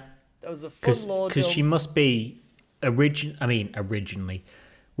 That was a fun lore dump. Because she must be originally,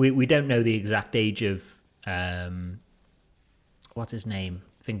 we don't know the exact age of what's his name?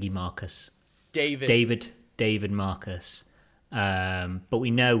 Thingy Marcus. David Marcus. But we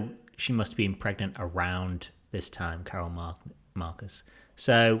know she must have been pregnant around this time, Carol Marcus.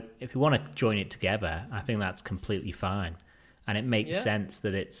 So if you want to join it together, I think that's completely fine. And it makes sense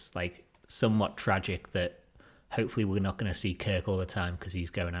that it's somewhat tragic that hopefully we're not going to see Kirk all the time because he's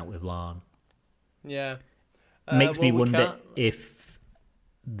going out with La'an. Yeah. Makes me wonder if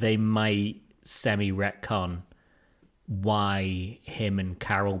they might semi-retcon why him and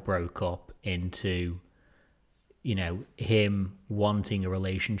Carol broke up into, him wanting a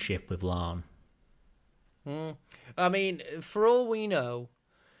relationship with La'an. I mean, for all we know,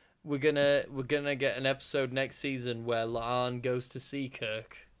 we're gonna get an episode next season where La'an goes to see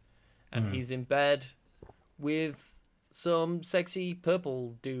Kirk, and he's in bed with some sexy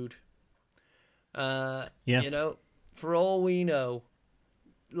purple dude. For all we know,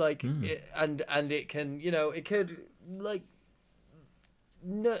 and it can, it could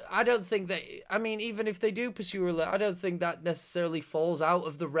No, I don't think that. I mean, even if they do pursue her, I don't think that necessarily falls out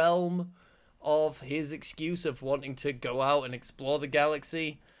of the realm of his excuse of wanting to go out and explore the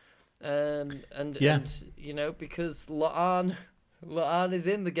galaxy. And because La'an is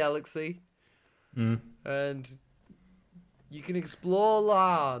in the galaxy, and you can explore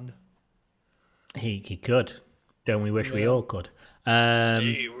La'an. He could. Don't we wish we all could?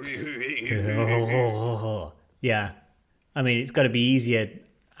 Yeah. I mean, it's got to be easier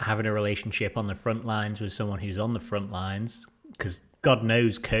having a relationship on the front lines with someone who's on the front lines, because God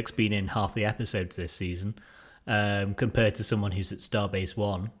knows Kirk's been in half the episodes this season, compared to someone who's at Starbase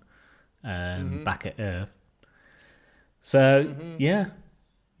 1. Back at Earth. So yeah.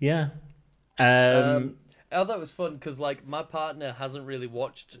 I thought it was fun because my partner hasn't really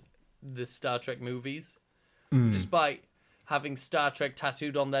watched the Star Trek movies, despite having Star Trek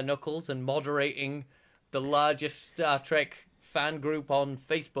tattooed on their knuckles and moderating the largest Star Trek fan group on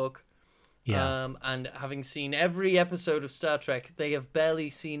Facebook. And having seen every episode of Star Trek, they have barely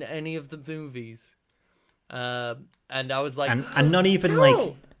seen any of the movies. And I was like, and not even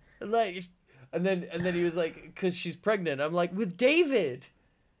Carol! And then he was like, because she's pregnant. I'm like, with David.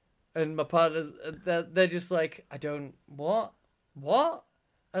 And my partners, they're just like, I don't, what?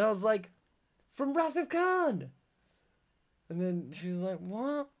 And I was like, from Wrath of Khan. And then she was like,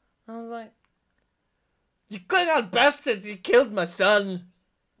 what? I was like, you Klingon bastards, you killed my son.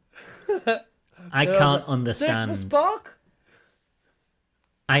 I can't understand. Search for Spock?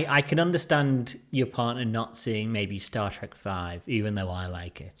 I can understand your partner not seeing maybe Star Trek 5, even though I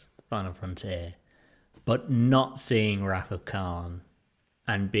like it. Final Frontier, but not seeing Wrath of Khan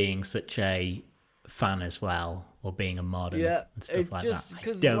and being such a fan as well, or being a modern and stuff like that.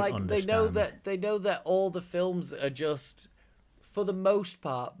 I don't understand. They know that all the films are just, for the most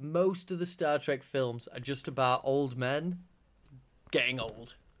part, most of the Star Trek films are just about old men getting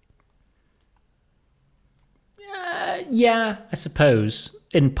old. Yeah, I suppose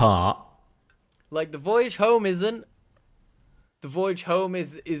in part. The Voyage Home isn't. The Voyage Home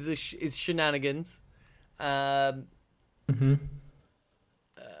is shenanigans. That's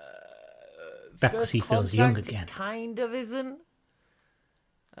because he feels young again. Kind of isn't.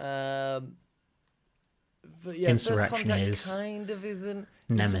 But Insurrection First Contact is. kind of isn't.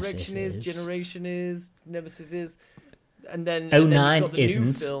 Nemesis Insurrection is. Generation is. Nemesis is. And then, Oh and then nine you've got the isn't.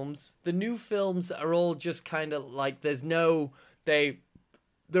 new films. The new films are all just kind of like there's no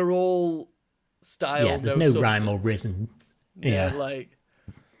they're all style. Yeah, there's no no substance. rhyme or reason. Yeah, Yeah. like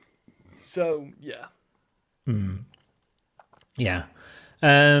so. Yeah. Yeah.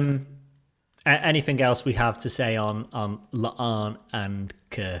 Anything else we have to say on Laan and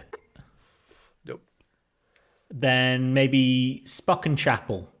Kirk? Nope. Then maybe Spock and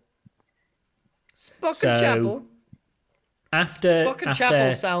Chapel. Spock and Chapel. Spock and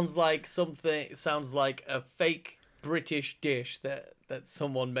Chapel sounds like something. Sounds like a fake British dish that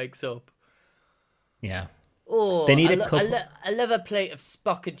someone makes up. Yeah. Oh, They need I love a plate of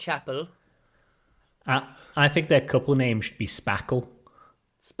Spock and Chapel. I think their couple name should be Spackle.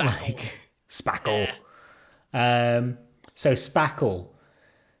 Spackle. Like, Spackle. Yeah. So Spackle,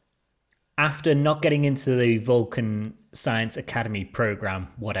 after not getting into the Vulcan Science Academy program,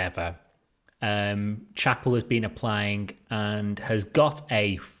 whatever, Chapel has been applying and has got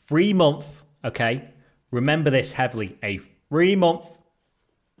a 3-month, okay, remember this heavily, a 3-month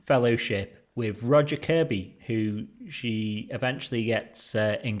fellowship with Roger Kirby, who she eventually gets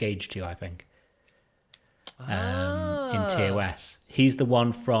engaged to, I think. In TOS. He's the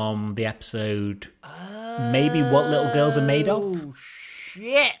one from the episode Maybe What Little Girls Are Made Of. Oh,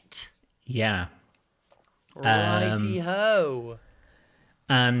 shit. Yeah. Righty-ho.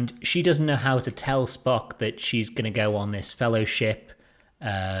 And she doesn't know how to tell Spock that she's going to go on this fellowship.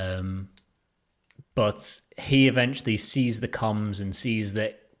 But he eventually sees the comms and sees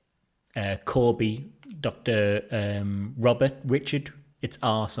that Corby, Dr. Richard, it's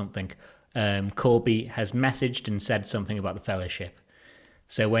R something, Corby has messaged and said something about the fellowship.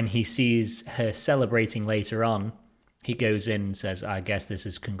 So when he sees her celebrating later on, he goes in and says, I guess this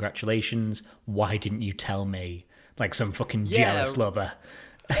is congratulations. Why didn't you tell me? Like some fucking jealous lover.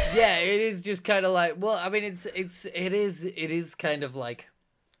 Yeah, it is just kind of like, well, I mean, it is kind of like,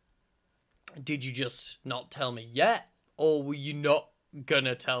 did you just not tell me yet? Or were you not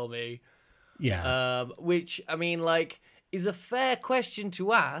gonna tell me? Yeah. Which, I mean, like, is a fair question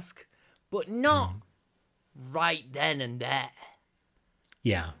to ask, but not right then and there.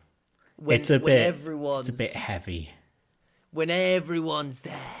 Yeah. When, it's a bit heavy. When everyone's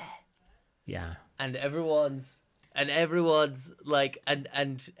there. Yeah. And everyone's like,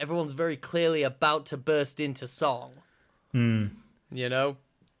 and everyone's very clearly about to burst into song. You know?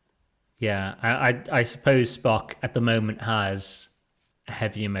 Yeah. I suppose Spock at the moment has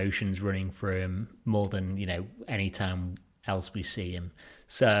heavy emotions running through him more than, any time else we see him.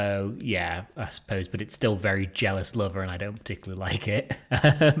 So, yeah, I suppose, but it's still very jealous lover, and I don't particularly like it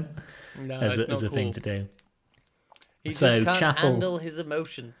No, as it's a not thing cool. to do. He So just can't Chapel, handle his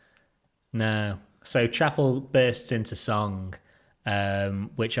emotions. No. So Chapel bursts into song,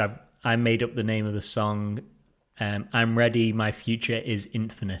 which I made up the name of the song. I'm ready, my future is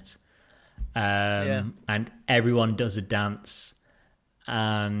infinite. And everyone does a dance,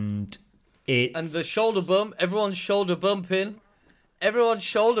 and the shoulder bump. Everyone's shoulder bumping. Everyone's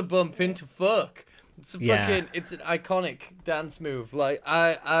shoulder bumping to fuck. It's it's an iconic dance move. Like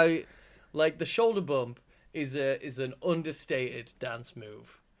I like the shoulder bump is an understated dance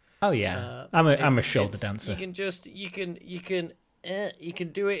move. Oh yeah, I'm a shoulder dancer. You can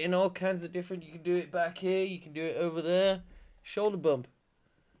do it in all kinds of different. You can do it back here. You can do it over there. Shoulder bump.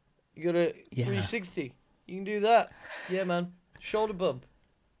 You got a 360. You can do that. Yeah, man. Shoulder bump.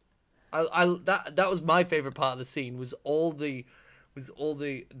 That was my favorite part of the scene. Was all the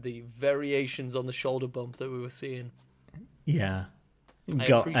variations on the shoulder bump that we were seeing. Yeah, I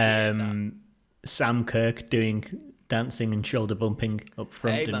got appreciate that. Sam Kirk doing dancing and shoulder bumping up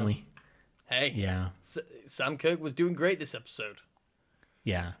front, Hey, didn't man. we? Hey, Yeah, Sam Kirk was doing great this episode.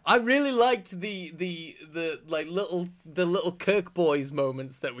 yeah, I really liked the little Kirk boys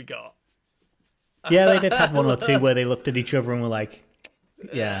moments that we got. yeah. They did have one or two where they looked at each other and were like,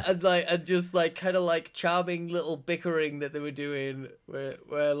 "Yeah," and just like kind of like charming little bickering that they were doing,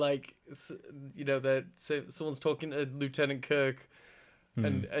 where like someone's talking to Lieutenant Kirk,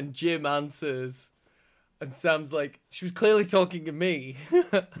 and Jim answers, and Sam's like, she was clearly talking to me.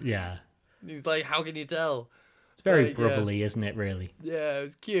 yeah. And he's like, how can you tell? It's very brotherly, isn't it? Really. Yeah, it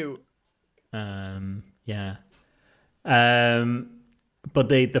was cute. Yeah. But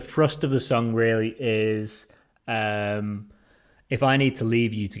the thrust of the song really is, if I need to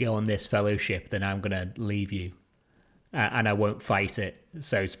leave you to go on this fellowship, then I'm gonna leave you, and I won't fight it.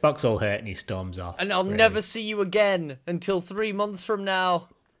 So Spock's all hurt and he storms off. And I'll never see you again until 3 months from now.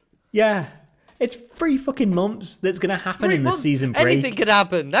 Yeah. It's 3 fucking months that's going to happen 3 in the months. season break. Anything could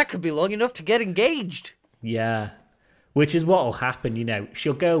happen. That could be long enough to get engaged. Yeah. Which is what will happen,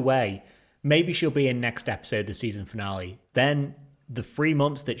 She'll go away, maybe she'll be in next episode, the season finale. Then the 3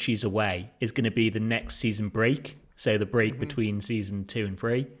 months that she's away is going to be the next season break. So the break between season 2 and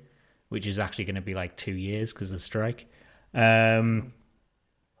 3, which is actually going to be like 2 years because of the strike. And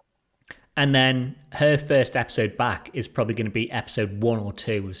then her first episode back is probably going to be episode 1 or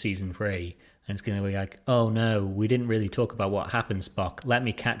 2 of season 3. And it's going to be like, oh no, we didn't really talk about what happened, Spock. Let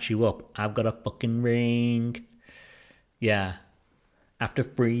me catch you up. I've got a fucking ring. Yeah. After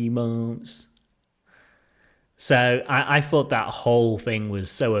 3 months. So I thought that whole thing was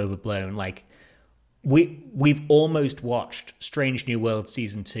so overblown. Like, we've almost watched Strange New World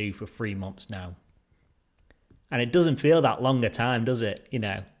season 2 for 3 months now. And it doesn't feel that long a time, does it? You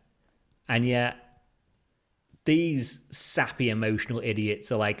know? And yet, these sappy emotional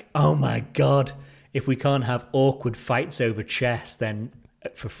idiots are like, oh my God, if we can't have awkward fights over chess then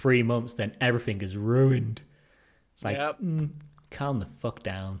for 3 months, then everything is ruined. It's like, calm the fuck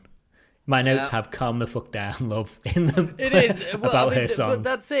down. My notes have calm the fuck down, love, in them. It is. Well, about her song. But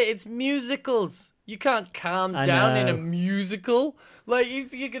that's it. It's musicals. You can't calm down in a musical. Like,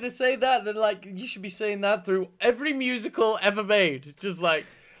 if you're going to say that, then, like, you should be saying that through every musical ever made. It's just like,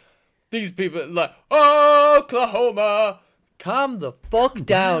 these people, like, Oklahoma. Calm the fuck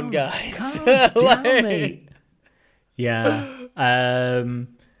down, guys. Calm down, mate. Yeah.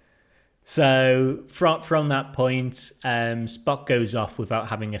 So from that point, Spock goes off without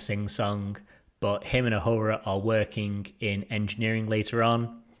having a sing-song, but him and Uhura are working in engineering later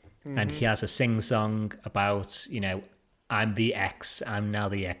on, and he has a sing-song about, you know, I'm now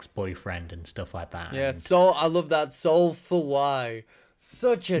the ex-boyfriend and stuff like that. Yeah, so I love that. Soul for Why.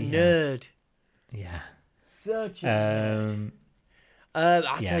 Such a nerd. Yeah. Such a nerd.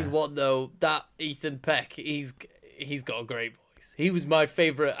 I tell you what, though, that Ethan Peck, he's got a great voice. He was my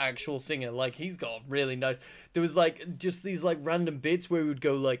favorite actual singer. Like, he's got really nice. There was like just these like random bits where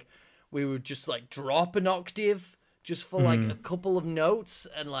we would just like drop an octave just for like a couple of notes,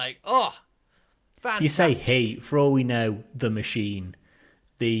 and like, oh, fantastic. You say, hey, for all we know, the machine.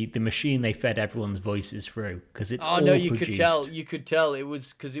 The machine they fed everyone's voices through, because it's all you produced. you could tell it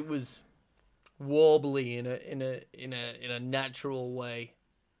was because it was warbly in a natural way.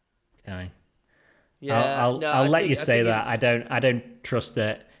 Okay. Yeah, I'll let you say that. I don't trust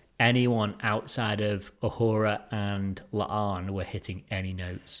that anyone outside of Uhura and La'an were hitting any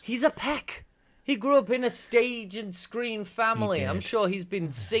notes. He's a Peck. He grew up in a stage and screen family. I'm sure he's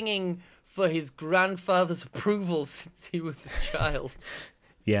been singing for his grandfather's approval since he was a child.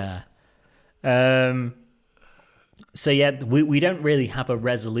 Yeah. So yeah, we don't really have a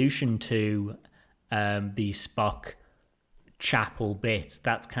resolution to the Spock chapel bit.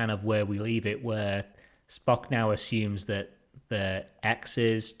 That's kind of where we leave it, where Spock now assumes that the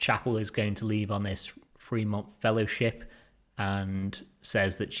ex's chapel is going to leave on this 3-month fellowship and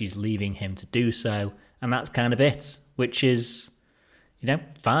says that she's leaving him to do so. And that's kind of it, which is, you know,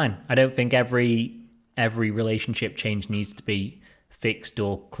 fine. I don't think every relationship change needs to be fixed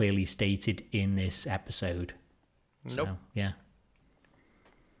or clearly stated in this episode. Nope. So, yeah.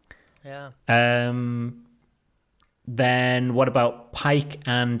 Yeah. Then what about Pike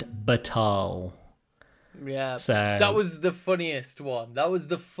and Batal? Yeah. So that was the funniest one. That was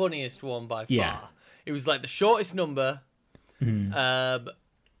the funniest one by far. Yeah. It was like the shortest number. Mm-hmm.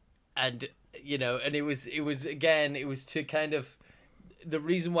 And you know, and it was to kind of, the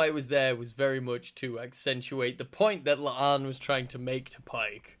reason why it was there was very much to accentuate the point that La'an was trying to make to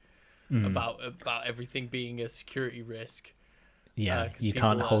Pike about everything being a security risk. Yeah, you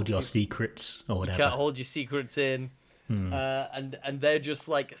can't hold your secrets or whatever. You can't hold your secrets in. And they're just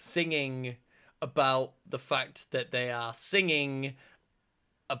like singing about the fact that they are singing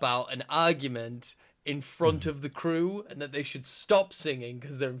about an argument in front of the crew, and that they should stop singing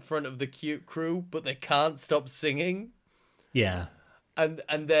because they're in front of the cute crew, but they can't stop singing. Yeah. And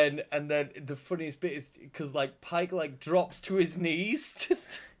then the funniest bit is because like Pike like drops to his knees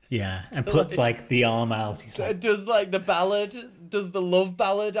just and puts like the arm out. He's like, does like does the love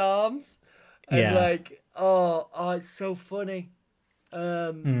ballad arms, and like oh it's so funny.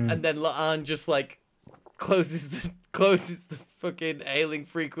 And then La'an just like closes the fucking hailing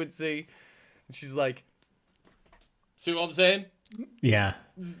frequency, and she's like, "See what I'm saying? Yeah,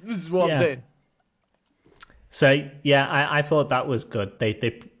 this is what I'm saying." So yeah, I thought that was good.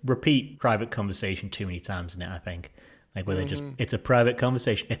 They repeat private conversation too many times in it, I think. Like where they just, it's a private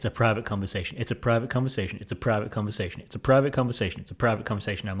conversation, it's a private conversation, it's a private conversation, it's a private conversation, it's a private conversation, it's a private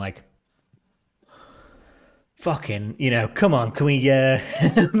conversation. I'm like, fucking, you know, come on, can we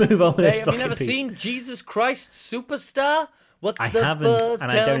move on with this? Have you never seen Jesus Christ Superstar? What's I the haven't, buzz?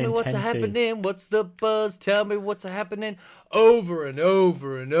 and I Tell don't me what's intend to. happening. What's the buzz? Tell me what's happening. Over and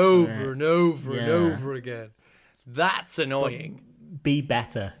over and over and over and over again. That's annoying. But be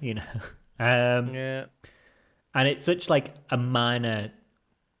better, you know. Yeah. And it's such like a minor.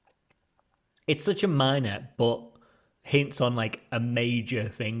 It's such a minor, but hints on like a major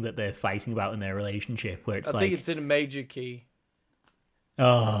thing that they're fighting about in their relationship. Where it's I think it's in a major key.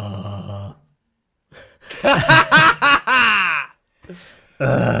 Oh.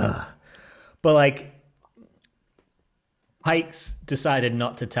 But like, Pike's decided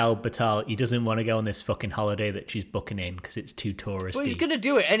not to tell Batal he doesn't want to go on this fucking holiday that she's booking in because it's too touristy. Well, he's gonna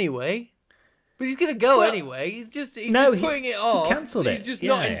do it anyway. But he's gonna go anyway. He's just putting it off. He cancelled it. He's just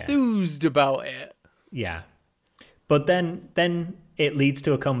not enthused about it. Yeah. But then it leads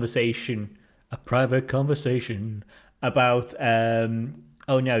to a conversation, a private conversation about,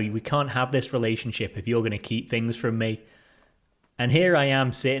 oh no, we can't have this relationship if you're going to keep things from me. And here I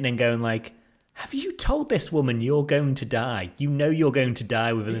am sitting and going like, have you told this woman you're going to die? You know you're going to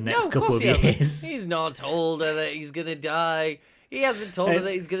die within the next couple of years. He's not told her that he's going to die. He hasn't told her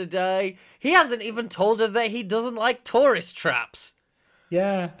that he's going to die. He hasn't even told her that he doesn't like tourist traps.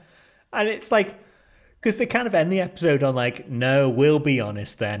 Yeah. And it's like, because they kind of end the episode on like, no, we'll be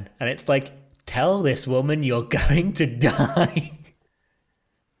honest then. And it's like, tell this woman you're going to die.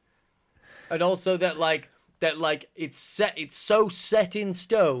 And also that it's so set in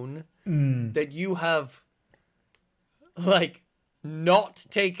stone that you have like not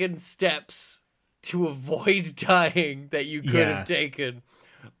taken steps to avoid dying that you could have taken.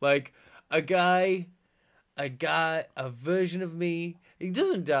 Like a version of me, he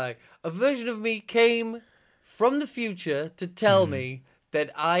doesn't die. A version of me came from the future to tell me that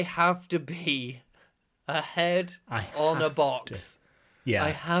I have to be a head on a box. Yeah. I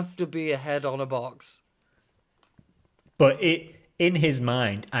have to be a head on a box. But in his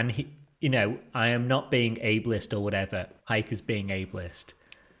mind, and he, you know, I am not being ableist or whatever. Pike is being ableist.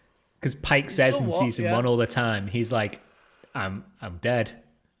 Because Pike says in season 1 all the time, he's like, I'm dead.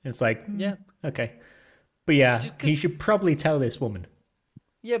 It's like, okay. But yeah, he should probably tell this woman.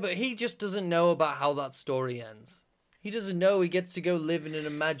 Yeah, but he just doesn't know about how that story ends. He doesn't know he gets to go live in an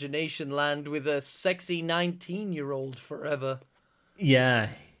imagination land with a sexy 19-year-old forever. Yeah,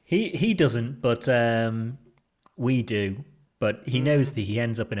 he doesn't, but we do. But he knows that he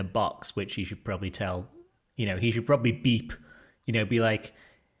ends up in a box, which he should probably tell. You know, he should probably beep. You know, be like,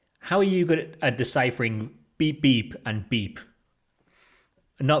 how are you good at deciphering beep, beep, and beep?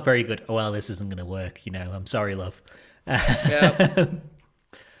 Not very good. Oh, well, this isn't going to work. You know, I'm sorry, love. Yeah.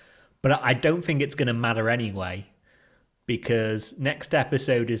 But I don't think it's going to matter anyway, because next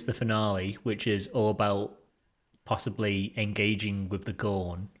episode is the finale, which is all about possibly engaging with the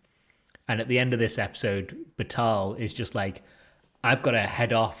Gorn. And at the end of this episode, Batal is just like, I've got to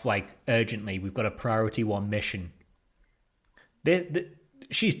head off like urgently. We've got a priority 1 mission.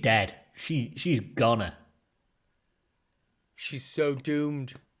 She's dead. She's goner. She's so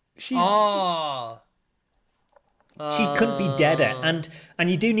doomed. She couldn't be deader. And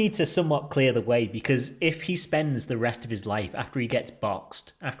you do need to somewhat clear the way, because if he spends the rest of his life after he gets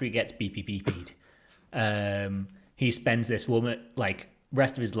boxed, after he gets beeped, he spends this woman like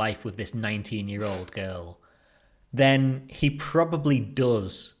rest of his life with this 19-year-old girl, then he probably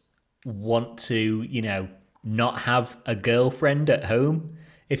does want to, you know, not have a girlfriend at home.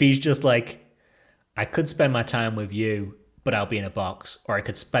 If he's just like, I could spend my time with you, but I'll be in a box, or I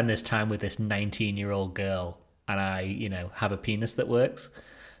could spend this time with this 19-year-old girl and I, you know, have a penis that works.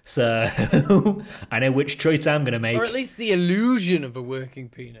 So I know which choice I'm going to make. Or at least the illusion of a working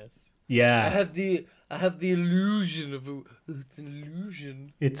penis. Yeah. I have the illusion of it's an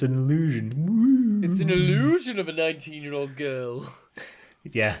illusion. It's an illusion. Woo. It's an illusion of a 19-year-old girl.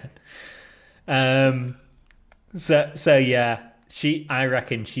 Yeah. So yeah, I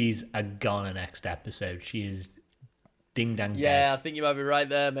reckon she's a goner next episode. She is ding dang dead. Yeah, I think you might be right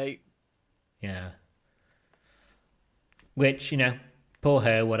there, mate. Yeah. Which, you know, poor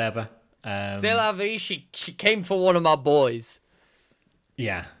her, whatever. C'est la vie, she came for one of my boys.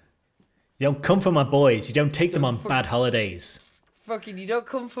 Yeah. You don't come for my boys. You don't take them on bad holidays. Fucking, you don't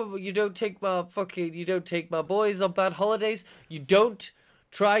take my boys on bad holidays. You don't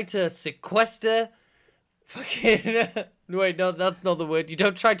try to sequester fucking, wait, no, that's not the word. You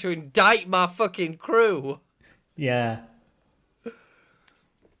don't try to indict my fucking crew. Yeah.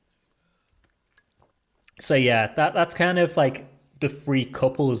 So yeah, that's kind of like the 3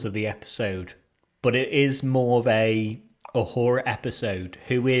 couples of the episode, but it is more of a horror episode.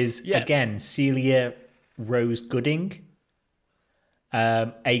 Who is again Celia Rose Gooding,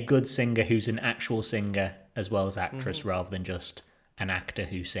 a good singer who's an actual singer as well as actress, rather than just an actor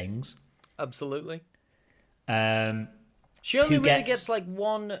who sings. Absolutely. Um, She only really gets like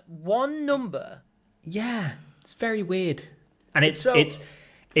one number. Yeah, it's very weird, and it's So, it's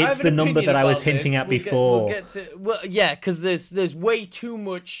the number that I was hinting at before. We'll get to, well, yeah, because there's way too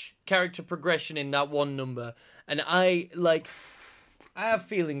much character progression in that one number, and I have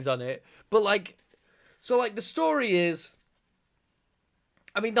feelings on it, but the story is,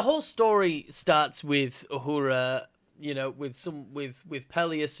 I mean, the whole story starts with Uhura, with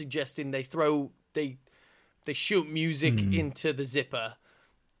Peleus suggesting they shoot music into the zipper.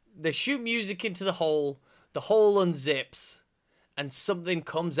 They shoot music into the hole unzips, and something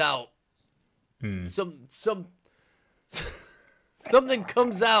comes out. Something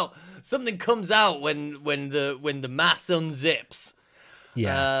comes out. Something comes out when the mass unzips.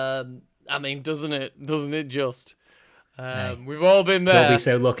 Yeah. I mean, doesn't it just? We've all been there. We'll be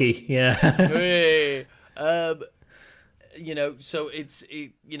so lucky. Yeah. Hey. So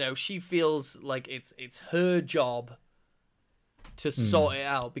she feels like it's her job to sort it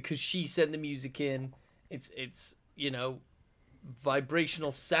out, because she sent the music in. It's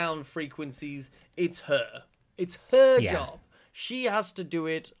vibrational sound frequencies. It's her job. She has to do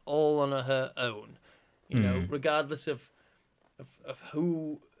it all on her own, regardless of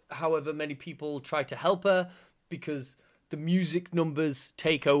however many people try to help her, because the music numbers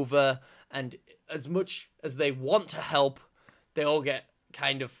take over, and as much as they want to help, they all get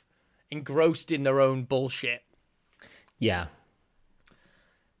kind of engrossed in their own bullshit. Yeah.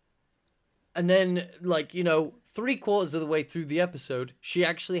 And then, 3/4 of the way through the episode, she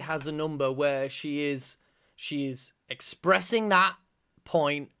actually has a number where she is expressing that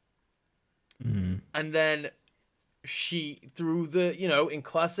point, and then she, through the, in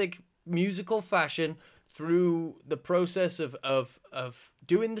classic musical fashion, through the process of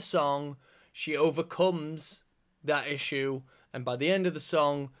doing the song, she overcomes that issue, and by the end of the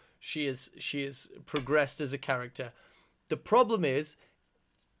song, she is progressed as a character. The problem is,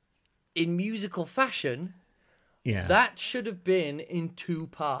 in musical fashion, that should have been in 2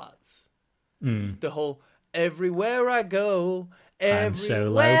 parts. The whole everywhere I go,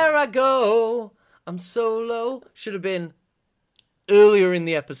 everywhere I go, I'm so low should have been earlier in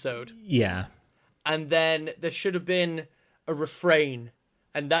the episode. Yeah. And then there should have been a refrain.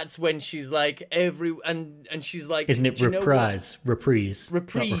 And that's when she's like, and she's like, isn't it reprise? Reprise.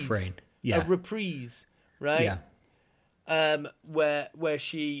 Not refrain. Yeah. A reprise, right? Yeah. Where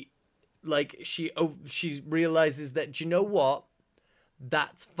she realizes that, do you know what?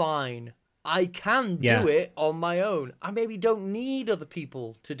 That's fine. I can do it on my own. I maybe don't need other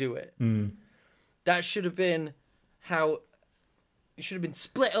people to do it. That should have been how it should have been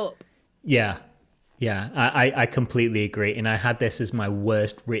split up. Yeah. Yeah, I completely agree. And I had this as my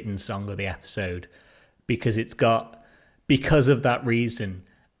worst written song of the episode, because because of that reason.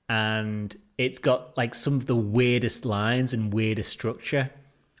 And it's got some of the weirdest lines and weirdest structure,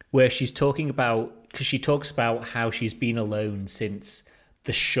 where she's talking about, because she talks about how she's been alone since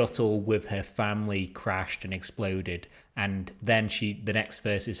the shuttle with her family crashed and exploded. And then the next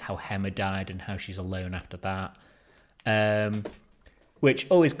verse is how Hema died and how she's alone after that. Which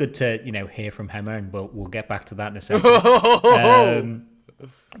always good to hear from Hema, and we'll get back to that in a second.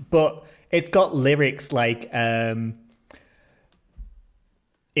 But it's got lyrics like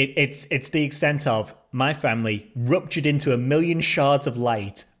it's the extent of, my family ruptured into 1,000,000 shards of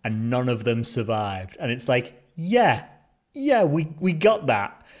light and none of them survived, and it's like we got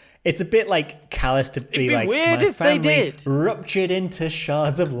that. It's a bit callous to be like, weird my if they family did. ruptured into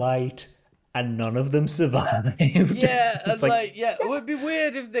shards of light and none of them survived. Yeah, and it would be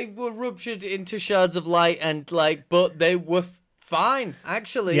weird if they were ruptured into shards of light and but they were fine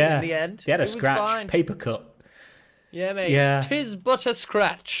actually in the end. They had a scratch, paper cut. Yeah, mate. Yeah. 'Tis but a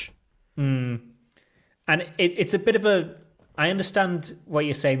scratch. And it's a bit of a. I understand what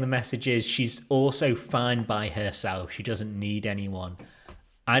you're saying. The message is she's also fine by herself. She doesn't need anyone.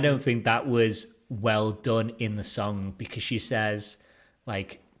 I don't think that was well done in the song, because she says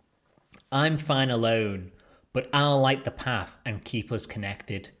I'm fine alone, but I'll light the path and keep us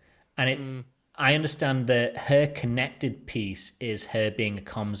connected. And I understand that her connected piece is her being a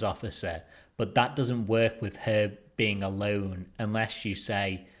comms officer, but that doesn't work with her being alone unless you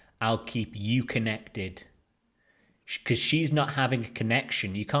say, I'll keep you connected. Because she's not having a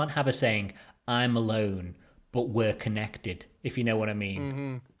connection. You can't have her saying, I'm alone, but we're connected, if you know what I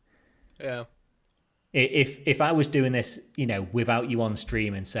mean. Yeah. If I was doing this, without you on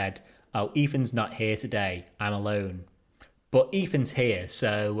stream and said, oh, Ethan's not here today, I'm alone. But Ethan's here,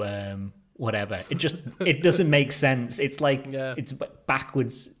 so whatever. It doesn't make sense. It's it's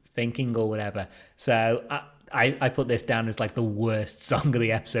backwards thinking or whatever. So I put this down as like the worst song of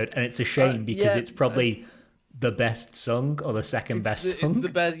the episode, and it's a shame because it's probably the best song or the second best song. It's the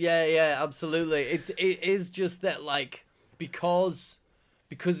best. Yeah, absolutely. It is just that, like, because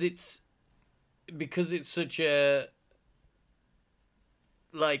it's such a,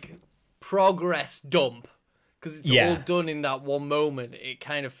 like, progress dump, because it's all done in that one moment. It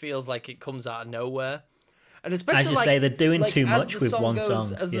kind of feels like it comes out of nowhere. And especially, as you say, they're doing too much with one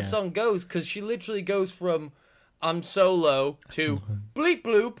song. As the song goes, because she literally goes from "I'm solo" to "bleep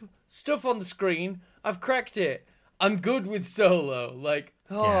bloop," stuff on the screen. I've cracked it. I'm good with solo. Like,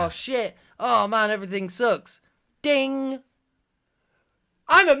 shit. Oh man, everything sucks. Ding.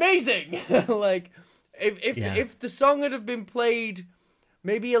 I'm amazing. Like, if the song had have been played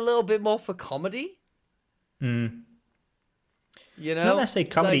maybe a little bit more for comedy. You know, not necessarily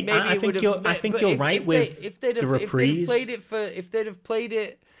comedy. Like, I think you're right with the reprise. If they'd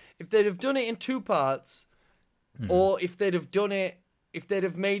have done it in two parts, or if they'd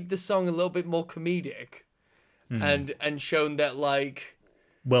have made the song a little bit more comedic, and shown that, like.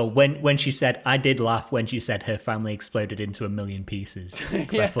 Well, when she said, I did laugh when she said her family exploded into a million pieces,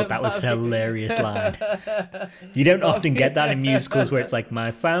 because I thought that was an hilarious line. You don't often get that in musicals where it's like,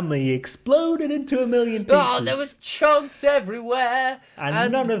 my family exploded into a million pieces. Oh, there was chunks everywhere,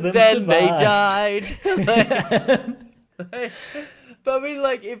 and none of them then survived. They died. But I mean,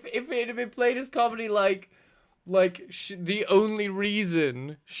 like, if it had been played as comedy, the only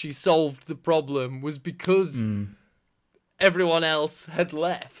reason she solved the problem was because everyone else had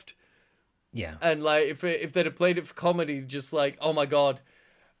left. Yeah. And, like, if they'd have played it for comedy, just like, oh my god,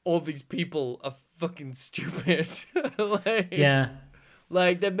 all these people are fucking stupid. Like,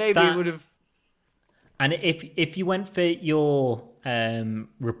 then maybe it would have. And if you went for your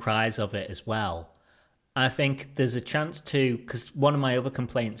reprise of it as well, I think there's a chance to, because one of my other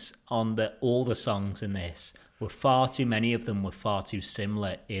complaints on all the songs in this were far too many of them were far too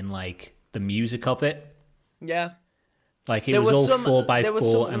similar in, like, the music of it. Yeah. Like, it was all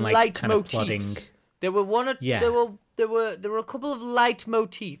 4x4 and, like, kind of plodding. There were there were a couple of light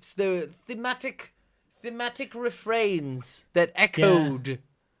motifs. There were thematic refrains that echoed. Yeah.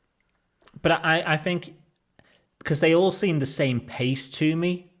 But I think because they all seem the same pace to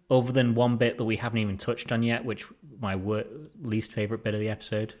me, other than one bit that we haven't even touched on yet, which my least favorite bit of the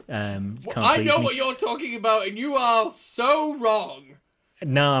episode. I know what you're talking about, and you are so wrong.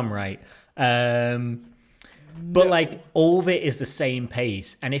 No, I'm right. But, like, all of it is the same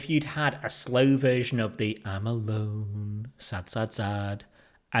pace. And if you'd had a slow version of the I'm alone, sad, sad, sad,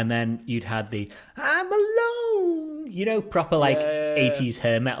 and then you'd had the I'm alone, you know, proper, like, 80s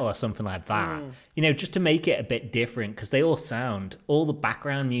hair metal or something like that, you know, just to make it a bit different, because all the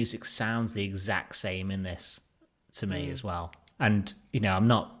background music sounds the exact same in this to me as well. And, you know, I'm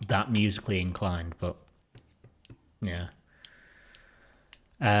not that musically inclined, but yeah.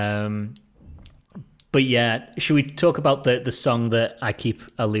 But yeah, should we talk about the song that I keep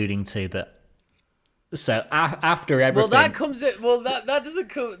alluding to? So after everything, that comes in. Well, that doesn't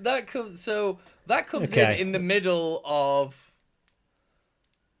come. That comes. So that comes in the middle of.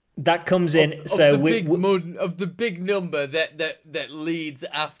 That comes in. Of the big number that leads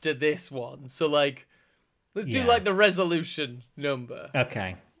after this one. So, like, let's do, like, the resolution number.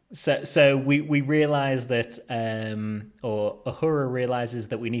 Okay. So we realize that, or Uhura realizes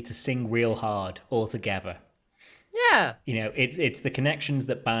that we need to sing real hard all together. Yeah. You know, it's the connections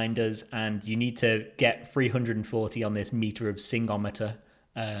that bind us, and you need to get 340 on this meter of singometer,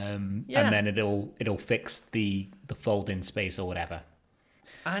 and then it'll fix the fold in space or whatever.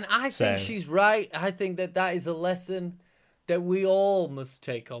 And I think she's right. I think that is a lesson that we all must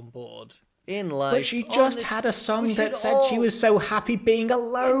take on board. In life. But she just had a song that said she was so happy being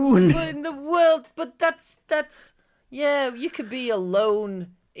alone. But in the world, but that's you could be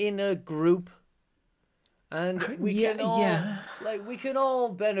alone in a group, and we can all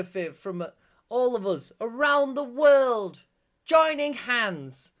benefit from all of us around the world joining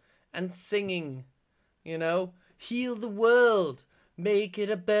hands and singing. You know, heal the world, make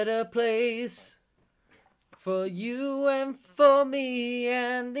it a better place. For you and for me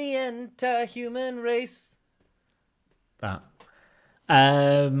and the entire human race. That.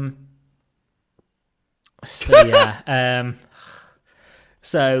 So yeah.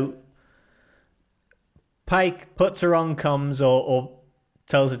 So Pike puts her on comms, or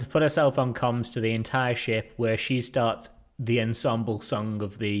tells her to put herself on comms to the entire ship, where she starts the ensemble song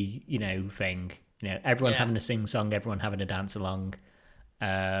of the, you know, thing. You know, everyone having a sing song, everyone having a dance along,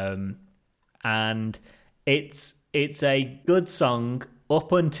 and. It's a good song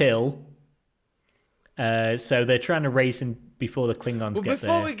up until So they're trying to race in before the Klingons get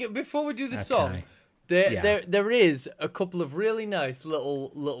there. Before we do the song, there is a couple of really nice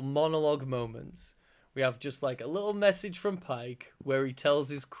little monologue moments. We have just like a little message from Pike where he tells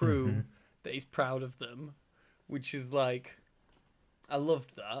his crew that he's proud of them, which is like, I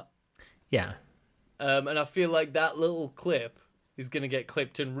loved that. Yeah. And I feel like that little clip is going to get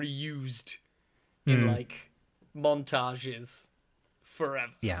clipped and reused in like montages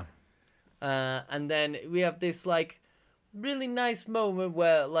forever. Yeah. And then we have this like really nice moment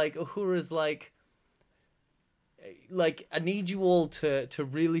where like Uhura's like I need you all to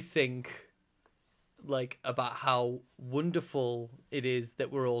really think like about how wonderful it is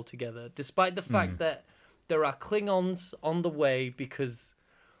that we're all together, despite the fact that there are Klingons on the way because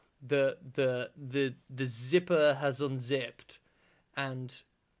the zipper has unzipped, and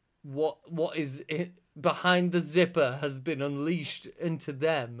what is behind the zipper has been unleashed into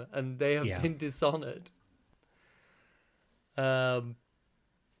them, and they have been dishonored. In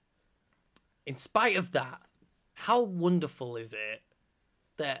spite of that, how wonderful is it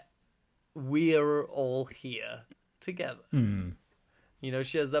that we're all here together? You know,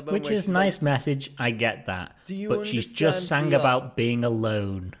 she has that moment, which is a nice message. I get that. Do you but she's just sang about being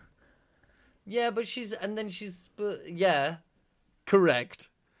alone. Yeah, but yeah, correct.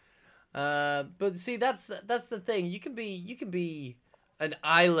 But see, that's the thing. You can be an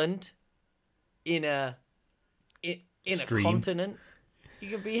island in a continent. You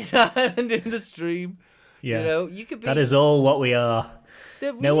can be an island in the stream. Yeah, you know, you could be. That is all what we are.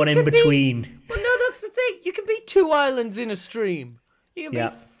 No one in between. Well, no, that's the thing. You can be 2 islands in a stream. You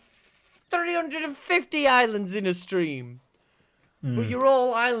can be 350 islands in a stream. But you're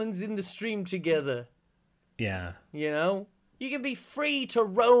all islands in the stream together. Yeah. You know? You can be free to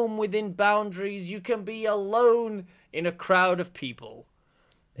roam within boundaries. You can be alone in a crowd of people.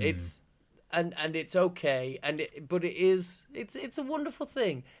 It's and it's okay. But it's a wonderful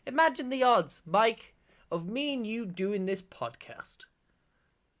thing. Imagine the odds, Mike, of me and you doing this podcast.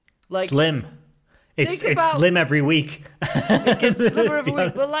 Like slim. It's slim every week. It gets slimmer every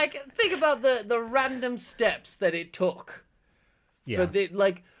week. But like, think about the random steps that it took. Yeah.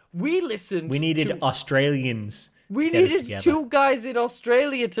 We listened. We needed Australians. We needed 2 guys in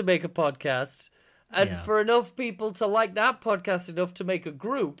Australia to make a podcast, and for enough people to like that podcast enough to make a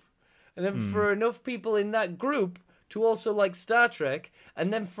group, and then for enough people in that group to also like Star Trek,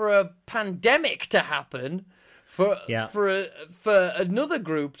 and then for a pandemic to happen, for another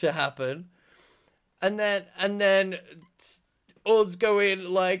group to happen, and then us going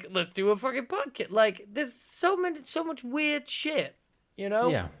like, let's do a fucking podcast. Like, there's so much weird shit, you know?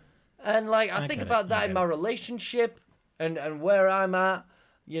 Yeah. And like, I think about that in my relationship and where I'm at,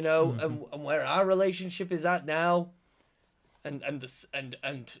 you know, and where our relationship is at now, and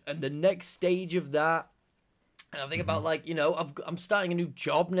the next stage of that. And I think about like, you know, I'm starting a new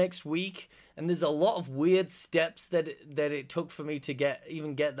job next week, and there's a lot of weird steps that it took for me to get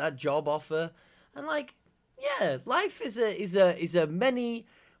that job offer. And like, yeah, life is a many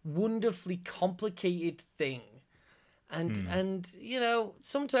wonderfully complicated thing. And you know,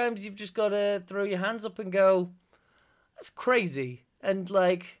 sometimes you've just got to throw your hands up and go, that's crazy, and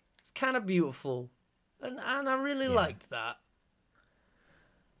like, it's kind of beautiful, and I really liked that.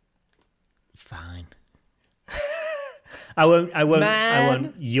 Fine. I won't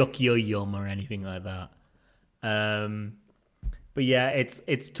yuck your yum or anything like that. But yeah,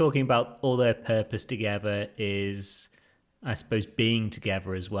 it's talking about all their purpose together is, I suppose, being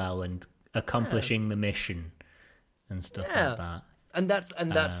together as well and accomplishing the mission and stuff like that. And that's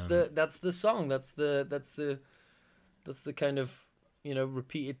the song. That's the kind of, you know,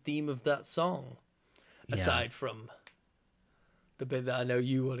 repeated theme of that song. Aside from the bit that I know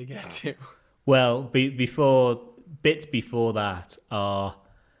you want to get to. Well, bits before that are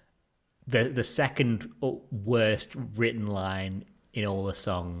the second worst written line in all the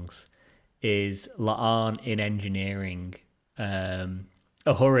songs is La'an in engineering.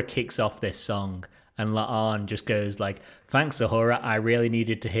 Uhura kicks off this song, and La'an just goes like, "Thanks, Uhura, I really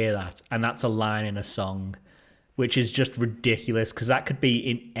needed to hear that." And that's a line in a song, which is just ridiculous, because that could be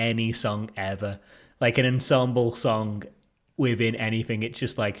in any song ever. Like an ensemble song within anything. It's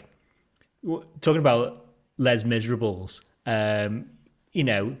just like, talking about Les Miserables, you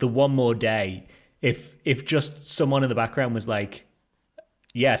know, the One More Day, if just someone in the background was like,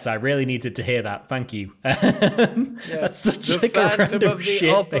 "Yes, I really needed to hear that, thank you." That's such like a random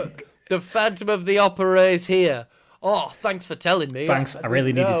shit thing. The Phantom of the Opera is here. Oh, thanks for telling me. Thanks, I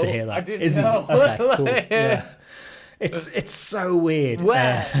really needed to hear that. I didn't know. Okay, cool. Yeah. It's so weird.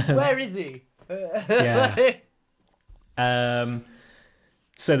 Where is he? Yeah.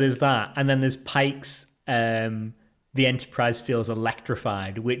 So there's that, and then there's Pike's "The Enterprise Feels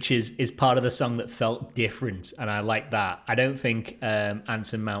Electrified," which is part of the song that felt different, and I like that. I don't think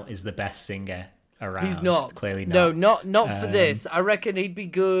Anson Mount is the best singer around. He's not. Clearly not. No, not for this. I reckon he'd be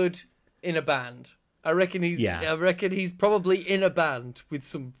good in a band. I reckon he's probably in a band with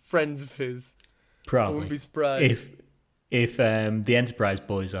some friends of his. Probably. I wouldn't be surprised. If the Enterprise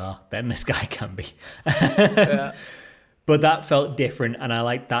boys are, then this guy can be. Yeah. But that felt different, and I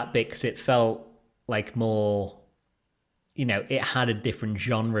liked that bit because it felt like more, it had a different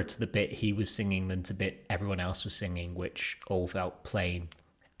genre to the bit he was singing than to the bit everyone else was singing, which all felt plain.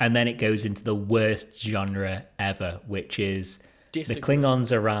 And then it goes into the worst genre ever, which is the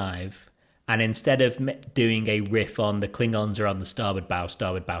Klingons arrive, and instead of doing a riff on the Klingons are on the starboard bow,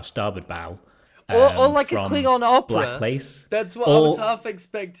 starboard bow, starboard bow, or like a Klingon opera. Black Place. That's what I was half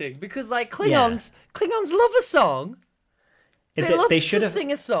expecting. Because like Klingons love a song. They love to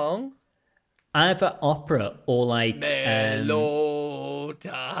sing a song. Either opera or like Melota.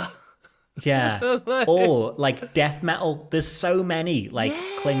 Yeah. Or like death metal. There's so many like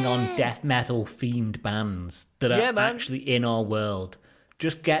Klingon death metal themed bands that are actually in our world.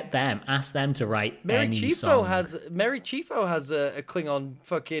 Just get them. Ask them to write any song. Mary Chiefo has a Klingon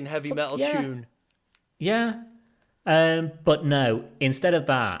fucking heavy metal tune. Yeah. But no, instead of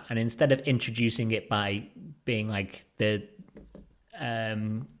that, and instead of introducing it by being like the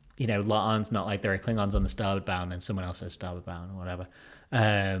La'an's not like there are Klingons on the starboard bow and then someone else says starboard bow or whatever,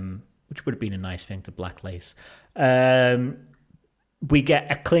 which would have been a nice thing to Black Lace. We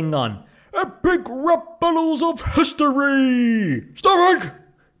get a Klingon, epic rap battles of history, starring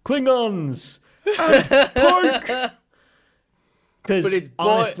Klingons and Pike. Because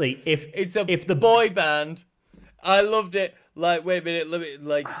honestly, if the boy band, I loved it. Like, wait a minute,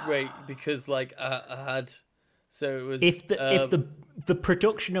 because like I had. So it was if the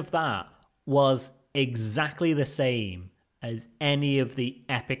production of that was exactly the same as any of the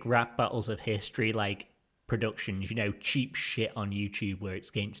epic rap battles of history, like productions, cheap shit on YouTube where it's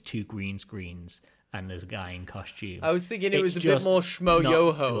against two green screens and there's a guy in costume. I was thinking it was a bit more Shmo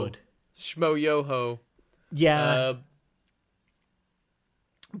Yoho. Shmo Yoho. Yeah.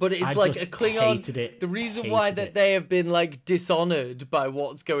 But it's like a Klingon. The reason why that they have been like dishonored by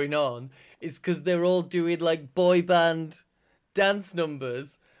what's going on is because they're all doing like boy band dance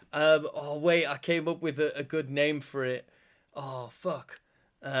numbers. Oh wait, I came up with a good name for it. Oh fuck.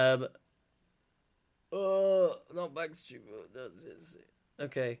 Not Backstreet Boys.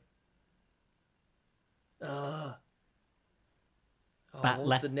 Okay. Bat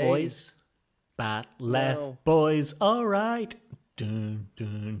Left Boys. Bat Left Boys. All right. Dun,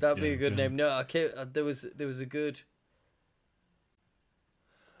 dun, that'd be a good name. No, I can't. There was a good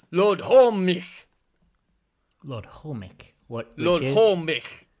Lord Hormich. Lord Hormich. What? Lord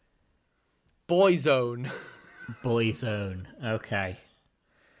Hormich. Boyzone. Boyzone. Okay.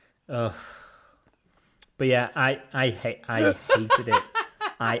 Ugh. But yeah, I hated it.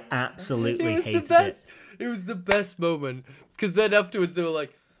 I absolutely hated it. It was the best moment because then afterwards they were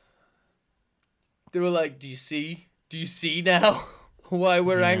like, "Do you see? Do you see now why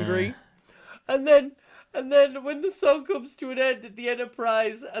we're angry?" And then when the song comes to an end at the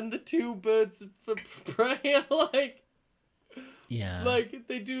Enterprise and the two birds of prey are like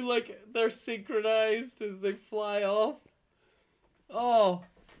they do like they're synchronized as they fly off. Oh.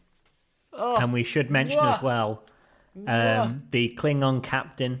 And we should mention as well, the Klingon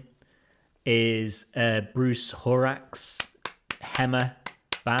captain is Bruce Horak's Hemmer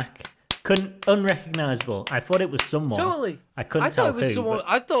back. Unrecognizable. I thought it was someone. Totally. I couldn't tell it was who. Someone. But...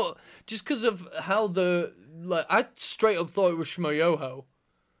 I thought just because of how I straight up thought it was Shmo Yoho.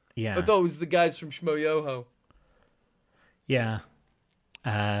 Yeah. I thought it was the guys from Shmo Yoho. Yeah.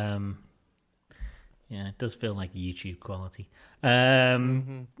 Yeah, it does feel like YouTube quality.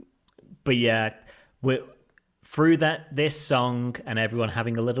 But yeah, we're through this song and everyone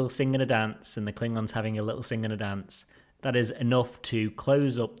having a little sing and a dance and the Klingons having a little sing and a dance. That is enough to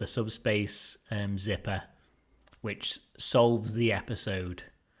close up the Subspace zipper, which solves the episode,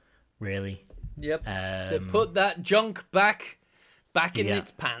 really. Yep. They put that junk back in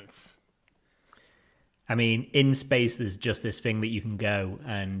its pants. I mean, in space, there's just this thing that you can go,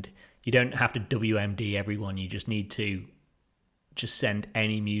 and you don't have to WMD everyone. You just need to just send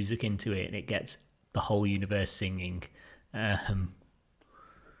any music into it, and it gets the whole universe singing.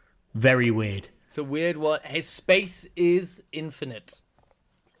 Very weird. It's a weird one. His space is infinite.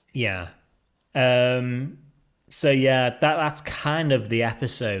 Yeah. So yeah, that's kind of the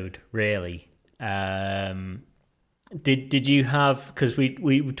episode, really. Did you have, because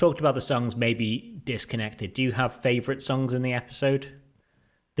we talked about the songs maybe disconnected. Do you have favorite songs in the episode?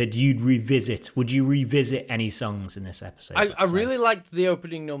 that you'd revisit? Would you revisit any songs in this episode? I really liked the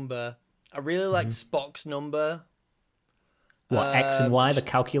opening number. I really liked Spock's number. What, X and Y, the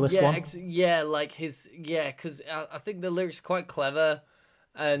calculus one? Like his, because I think the lyrics are quite clever,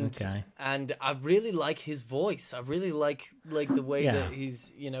 and I really like his voice. I really like the way that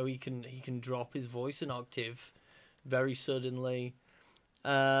he's, he can drop his voice an octave very suddenly,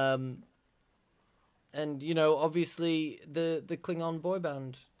 and obviously the Klingon boy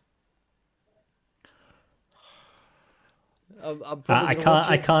band.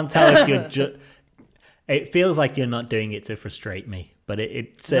 I can't tell if you're just. It feels like you're not doing it to frustrate me, but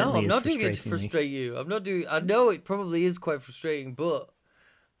it certainly is. No, I'm not doing it to frustrate you. I'm not doing. I know it probably is quite frustrating, but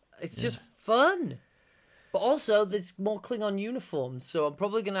it's just fun. But also, there's more Klingon uniforms, so I'm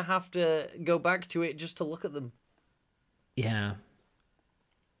probably gonna have to go back to it just to look at them. Yeah.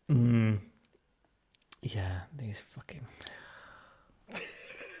 Yeah, these fucking.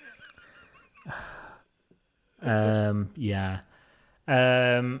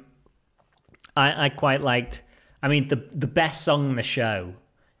 I quite liked. I mean, the best song in the show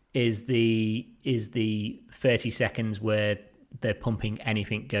is the 30 seconds where they're pumping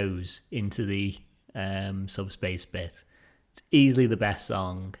 "Anything Goes" into the subspace bit. It's easily the best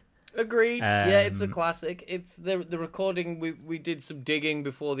song. Agreed. Yeah, it's a classic. It's the recording. We did some digging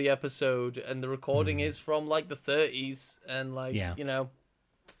before the episode, and the recording is from like the 30s, and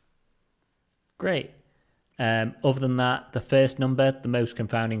Great. Other than that, the first number, the most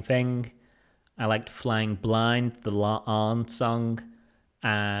confounding thing. I liked Flying Blind, the La Arn song,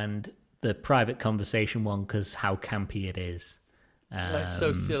 and the Private Conversation one because how campy it is. That's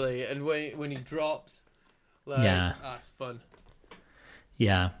so silly. And when he drops, it's fun.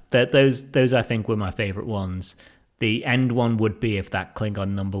 Yeah, those I think were my favourite ones. The end one would be if that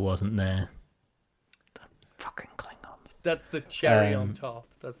Klingon number wasn't there. The fucking Klingon. That's the cherry on top.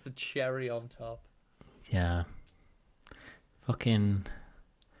 Yeah. Fucking...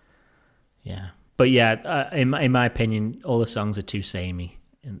 Yeah. But yeah, in my opinion, all the songs are too samey.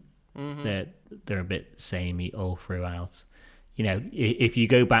 And they're a bit samey all throughout. If you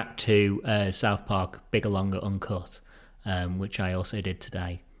go back to South Park, Bigger, Longer, Uncut, which I also did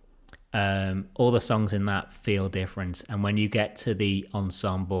today, all the songs in that feel different. And when you get to the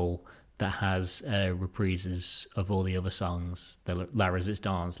ensemble that has reprises of all the other songs, the La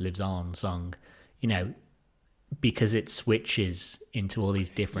Resistance Lives On song, because it switches into all these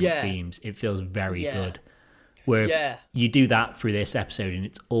different themes, it feels very good. Where if you do that through this episode and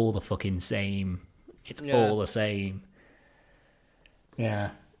it's all the fucking same. It's all the same.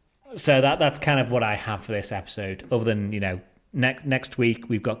 Yeah. So that's kind of what I have for this episode. Other than, next week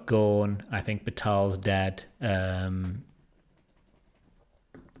we've got Gorn. I think Batal's dead.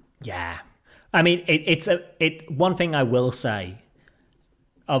 Yeah. I mean, it's one thing I will say,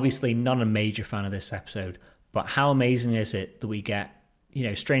 obviously not a major fan of this episode, but how amazing is it that we get,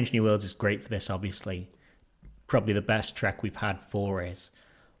 Strange New Worlds is great for this, obviously. Probably the best Trek we've had for it.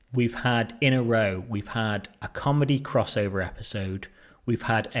 We've had, in a row, we've had a comedy crossover episode, we've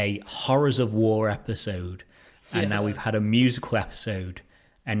had a Horrors of War episode, and now we've had a musical episode.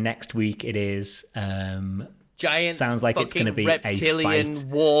 And next week it is... giant sounds like it's going to be reptilian a fight.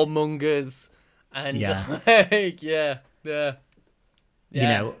 Warmongers. And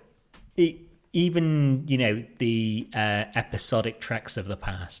even the episodic Treks of the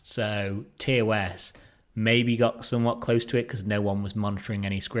past. So TOS maybe got somewhat close to it because no one was monitoring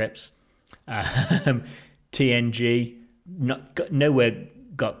any scripts. TNG nowhere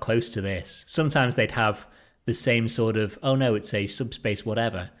got close to this. Sometimes they'd have the same sort of, oh no, it's a subspace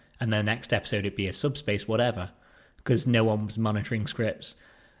whatever, and the next episode it'd be a subspace whatever because no one was monitoring scripts.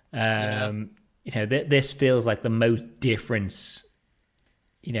 This feels like the most difference,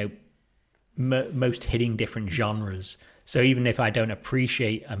 most hitting different genres. So even if I don't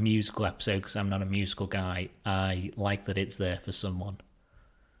appreciate a musical episode because I'm not a musical guy, I like that it's there for someone.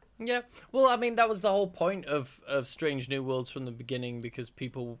 Yeah, well, I mean, that was the whole point of Strange New Worlds from the beginning, because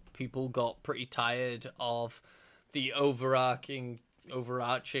people got pretty tired of the overarching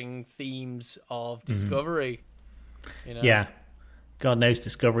themes of Discovery. Yeah, God knows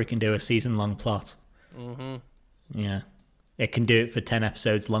Discovery can do a season-long plot. Mm-hmm. Yeah, it can do it for 10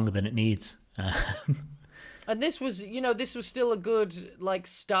 episodes longer than it needs. And this was still a good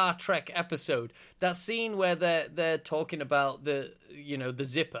Star Trek episode. That scene where they're talking about the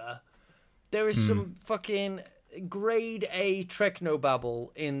zipper. There is some fucking grade A Treknobabble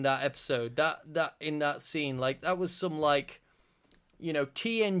in that episode. That in that scene, that was some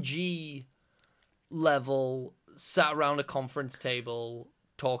TNG level, sat around a conference table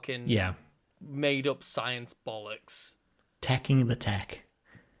talking. Yeah. Made up science bollocks. Teching the tech.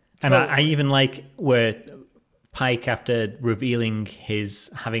 And I even like where Pike, after revealing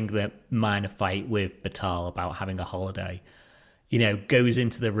having the minor fight with Batal about having a holiday, goes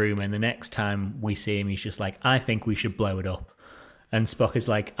into the room, and the next time we see him, he's just like, I think we should blow it up. And Spock is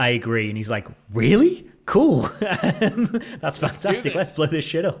like, I agree. And he's like, really? Cool. That's fantastic. Let's blow this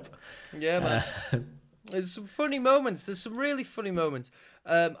shit up. Yeah, man. There's some funny moments. There's some really funny moments.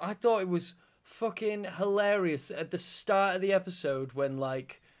 I thought it was fucking hilarious at the start of the episode when,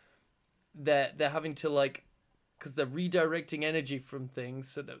 like, they're having to, like, because they're redirecting energy from things,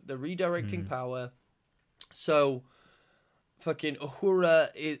 so they're redirecting power. So fucking Uhura,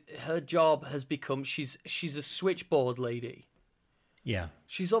 her job has become, she's a switchboard lady. Yeah.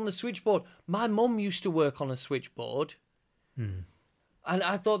 She's on the switchboard. My mum used to work on a switchboard. And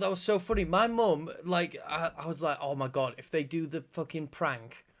I thought that was so funny. My mum, like, I was like, oh my God, if they do the fucking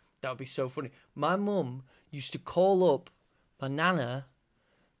prank, that would be so funny. My mum used to call up my nana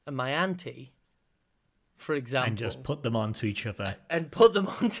and my auntie, for example. And just put them onto each other. And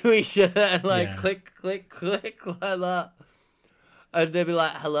like, click, click, click, like that. And they'd be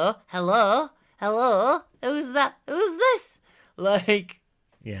like, hello, hello, hello, who's that? Who's this? Like,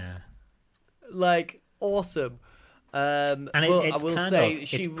 yeah. Like, awesome. And I will say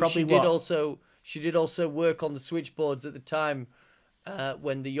she did also work on the switchboards at the time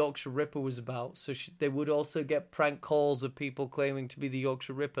when the Yorkshire Ripper was about. So they would also get prank calls of people claiming to be the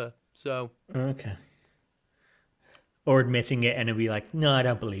Yorkshire Ripper. So okay. Or admitting it, and it'd be like, no, I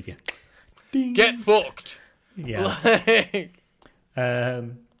don't believe you. Ding. Get fucked. Yeah.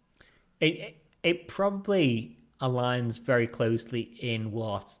 It probably aligns very closely in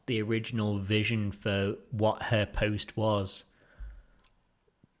what the original vision for what her post was.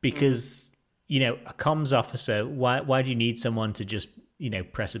 Because, a comms officer, why do you need someone to just,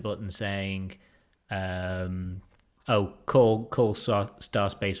 press a button saying, call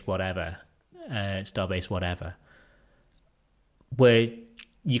Starbase whatever, Starbase whatever. Where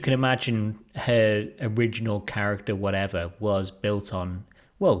you can imagine her original character, whatever, was built on,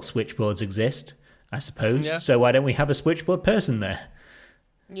 well, switchboards exist, I suppose. Yeah. So why don't we have a switchboard person there?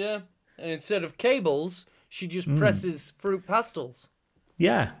 Yeah. And instead of cables, she just presses fruit pastels.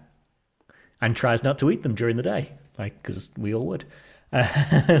 Yeah. And tries not to eat them during the day, like, because we all would.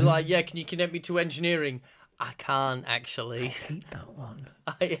 Like, yeah, can you connect me to engineering? I can't, actually. I hate that one.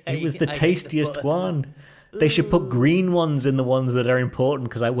 It was the tastiest one. They should put green ones in the ones that are important,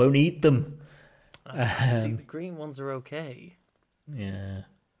 because I won't eat them. See, the green ones are okay. Yeah.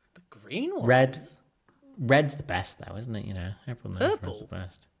 The green ones? Red's the best, though, isn't it? Everyone knows red's the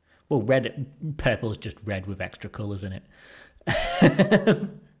best. Well, purple is just red with extra colours in it.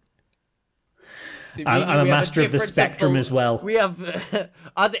 I'm a master of the spectrum as well. We have...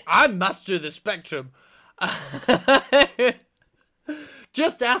 I'm master of the spectrum.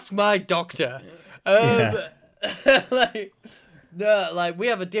 Just ask my doctor. We have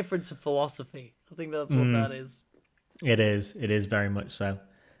a difference of philosophy. I think that's what that is. It is very much so.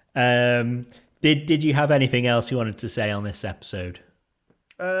 Did you have anything else you wanted to say on this episode?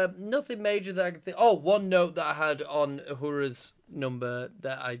 Nothing major that I could think. Oh, one note that I had on Uhura's number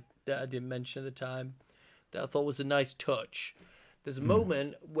that I didn't mention at the time that I thought was a nice touch. There's a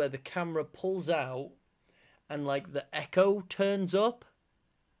moment where the camera pulls out and, like, the echo turns up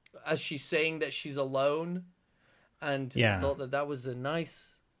as she's saying that she's alone, and I thought that was a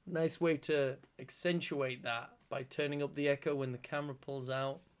nice way to accentuate that by turning up the echo when the camera pulls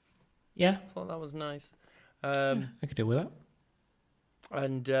out. Yeah, I thought that was nice. I could deal with that.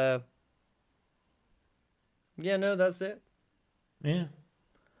 And that's it. Yeah.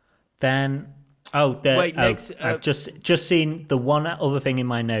 Then next. I've just seen the one other thing in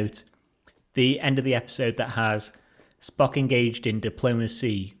my note, the end of the episode that has Spock engaged in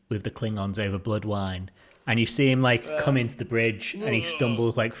diplomacy with the Klingons over blood wine, and you see him come into the bridge, and he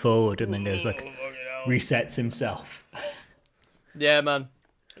stumbles forward, and then goes resets himself. Yeah, man.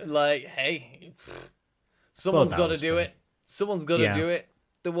 Like, hey, someone's got to do it. Someone's got to do it.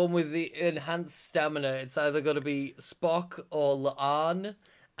 The one with the enhanced stamina. It's either got to be Spock or La'an,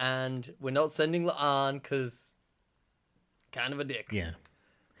 and we're not sending La'an because kind of a dick. Yeah.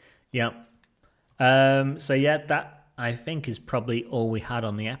 Yeah. So that I think is probably all we had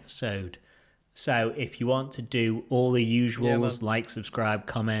on the episode. So if you want to do all the usuals, like, subscribe,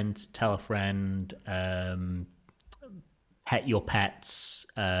 comment, tell a friend, pet your pets,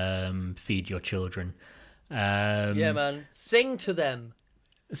 feed your children. Yeah, man. Sing to them.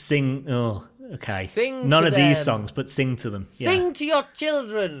 Sing. Oh, okay. Sing None to of them. these songs, but sing to them. Sing to your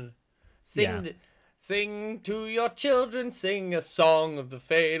children. Sing to your children. Sing a song of the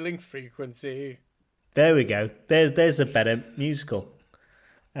failing frequency. There we go. There's a better musical.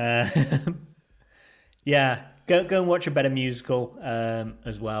 Uh, yeah, go and watch a better musical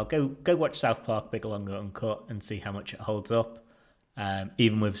as well. Go watch South Park: Bigger, Longer, Uncut and see how much it holds up,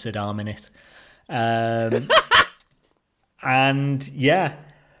 even with Saddam in it. And yeah,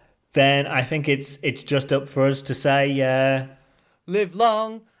 then I think it's just up for us to say, live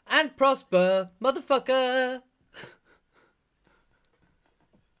long and prosper, motherfucker.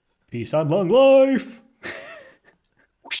 peace and long life.